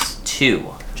Glasses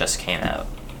 2 just came out,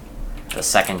 the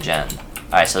second gen.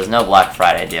 Alright, so there's no Black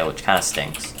Friday deal, which kind of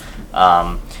stinks.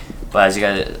 But as you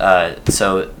guys,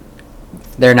 so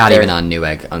They're not even on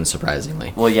Newegg,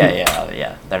 unsurprisingly. well,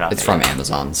 yeah, they're not. It's from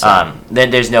Amazon. So.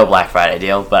 There's no Black Friday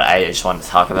deal, but I just wanted to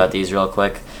talk about these real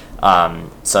quick.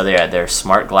 So they're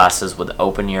smart glasses with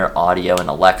open ear audio and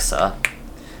Alexa.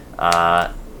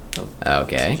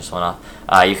 Okay. Just went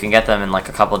off. You can get them in like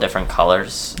a couple different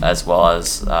colors, as well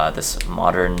as this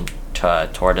modern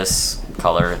tortoise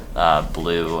color,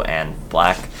 blue and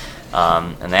black.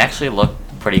 And they actually look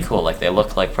pretty cool. Like, they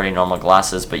look like pretty normal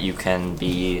glasses, but you can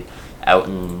be out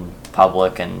in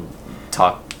public and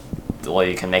talk. Well,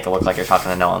 you can make it look like you're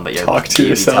talking to no one, but you're Talk to you'd be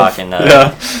yourself. talking to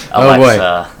Yeah. Alexa. Oh boy.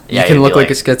 Yeah, You you'd can be look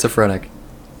like a schizophrenic.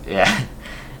 yeah.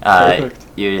 Perfect.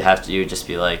 You'd just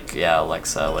be like, yeah,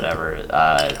 Alexa, whatever.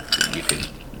 You could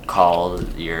call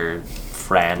your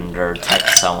friend or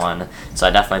text someone. So I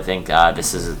definitely think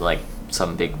this is like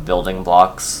some big building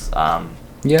blocks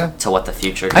Yeah. to what the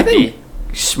future I could think be.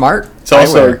 smart It's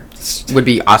also eyewear would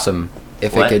be awesome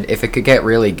if What? it could get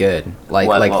really good. Like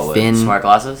What, thin smart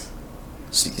glasses?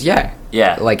 Yeah.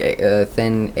 Yeah. Like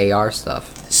thin AR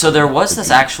stuff. So there was Would this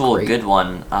be actual great. good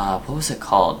one. What was it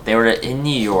called? They were in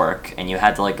New York, and you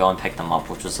had to like go and pick them up,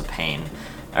 which was a pain.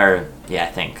 Or yeah,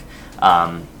 I think.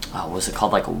 Was it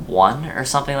called like One or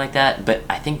something like that? But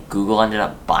I think Google ended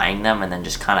up buying them and then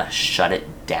just kind of shut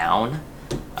it down.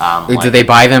 Did they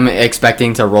buy them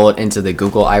expecting to roll it into the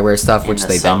Google eyewear stuff, in which the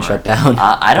they summer. then shut down?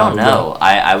 I don't Probably. know.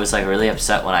 I was like really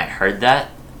upset when I heard that,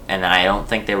 and then I don't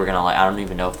think they were gonna like. I don't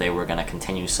even know if they were gonna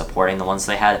continue supporting the ones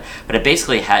they had. But it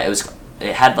basically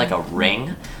it had like a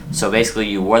ring. So basically,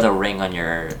 you wore the ring on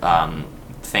your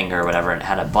finger or whatever, and it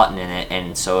had a button in it,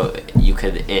 and so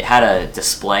it had a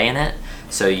display in it.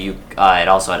 So it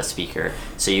also had a speaker,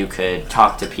 so you could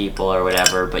talk to people or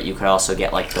whatever, but you could also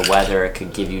get like the weather. It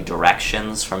could give you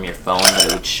directions from your phone that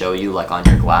it would show you like on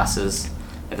your glasses,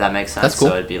 if that makes sense. That's cool.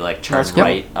 So it'd be like turn That's cool.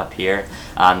 right up here.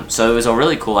 So it was a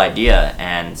really cool idea,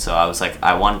 and so I was like,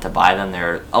 I wanted to buy them.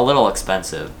 They're a little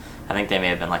expensive. I think they may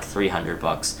have been like $300,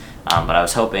 but I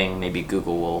was hoping maybe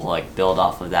Google will like build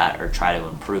off of that or try to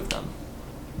improve them.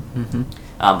 Mm-hmm.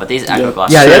 But these Echo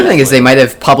glasses. Yeah, the other thing is they might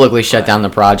have publicly shut down the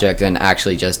project and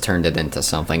actually just turned it into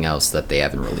something else that they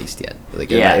haven't released yet. Like,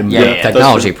 Yeah,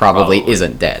 technology that's probably probably.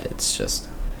 isn't dead. It's just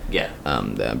Yeah.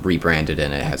 rebranded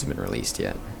and it hasn't been released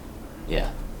yet.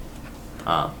 Yeah.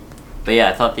 But yeah,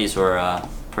 I thought these were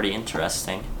pretty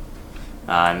interesting.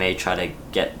 I may try to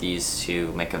get these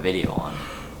to make a video on,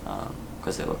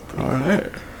 because they look pretty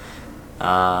alright.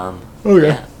 cool.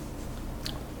 Okay.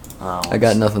 Yeah. I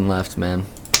got nothing left, man.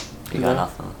 You got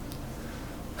nothing.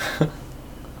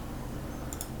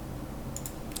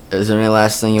 Is there any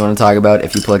last thing you want to talk about?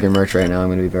 If you plug your merch right now, I'm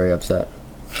going to be very upset.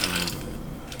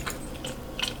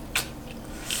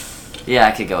 Yeah,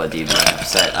 I could go with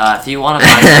DB100%. If you want to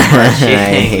buy some merch, you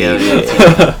can go to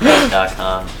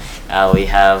teammerch.com. We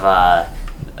have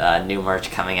new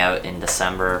merch coming out in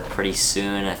December pretty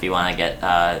soon. If you want to get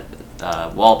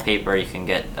wallpaper, you can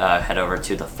head over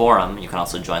to the forum. You can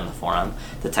also join the forum,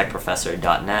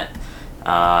 thetechprofessor.net.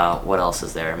 What else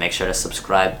is there? Make sure to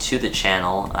subscribe to the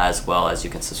channel, as well as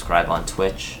you can subscribe on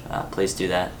Twitch. Please do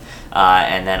that.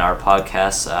 And then our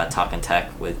podcast, Talkin'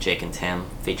 Tech with Jake and Tim,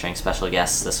 featuring special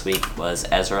guests this week was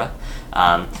Ezra.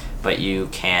 But you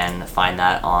can find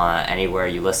that on anywhere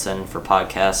you listen for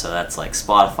podcasts. So that's like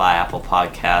Spotify, Apple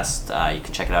Podcast. You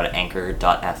can check it out at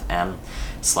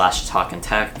anchor.fm/Talkin'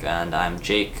 Tech. And I'm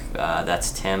Jake.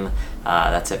 That's Tim.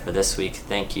 That's it for this week.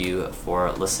 Thank you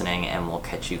for listening, and we'll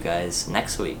catch you guys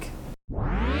next week.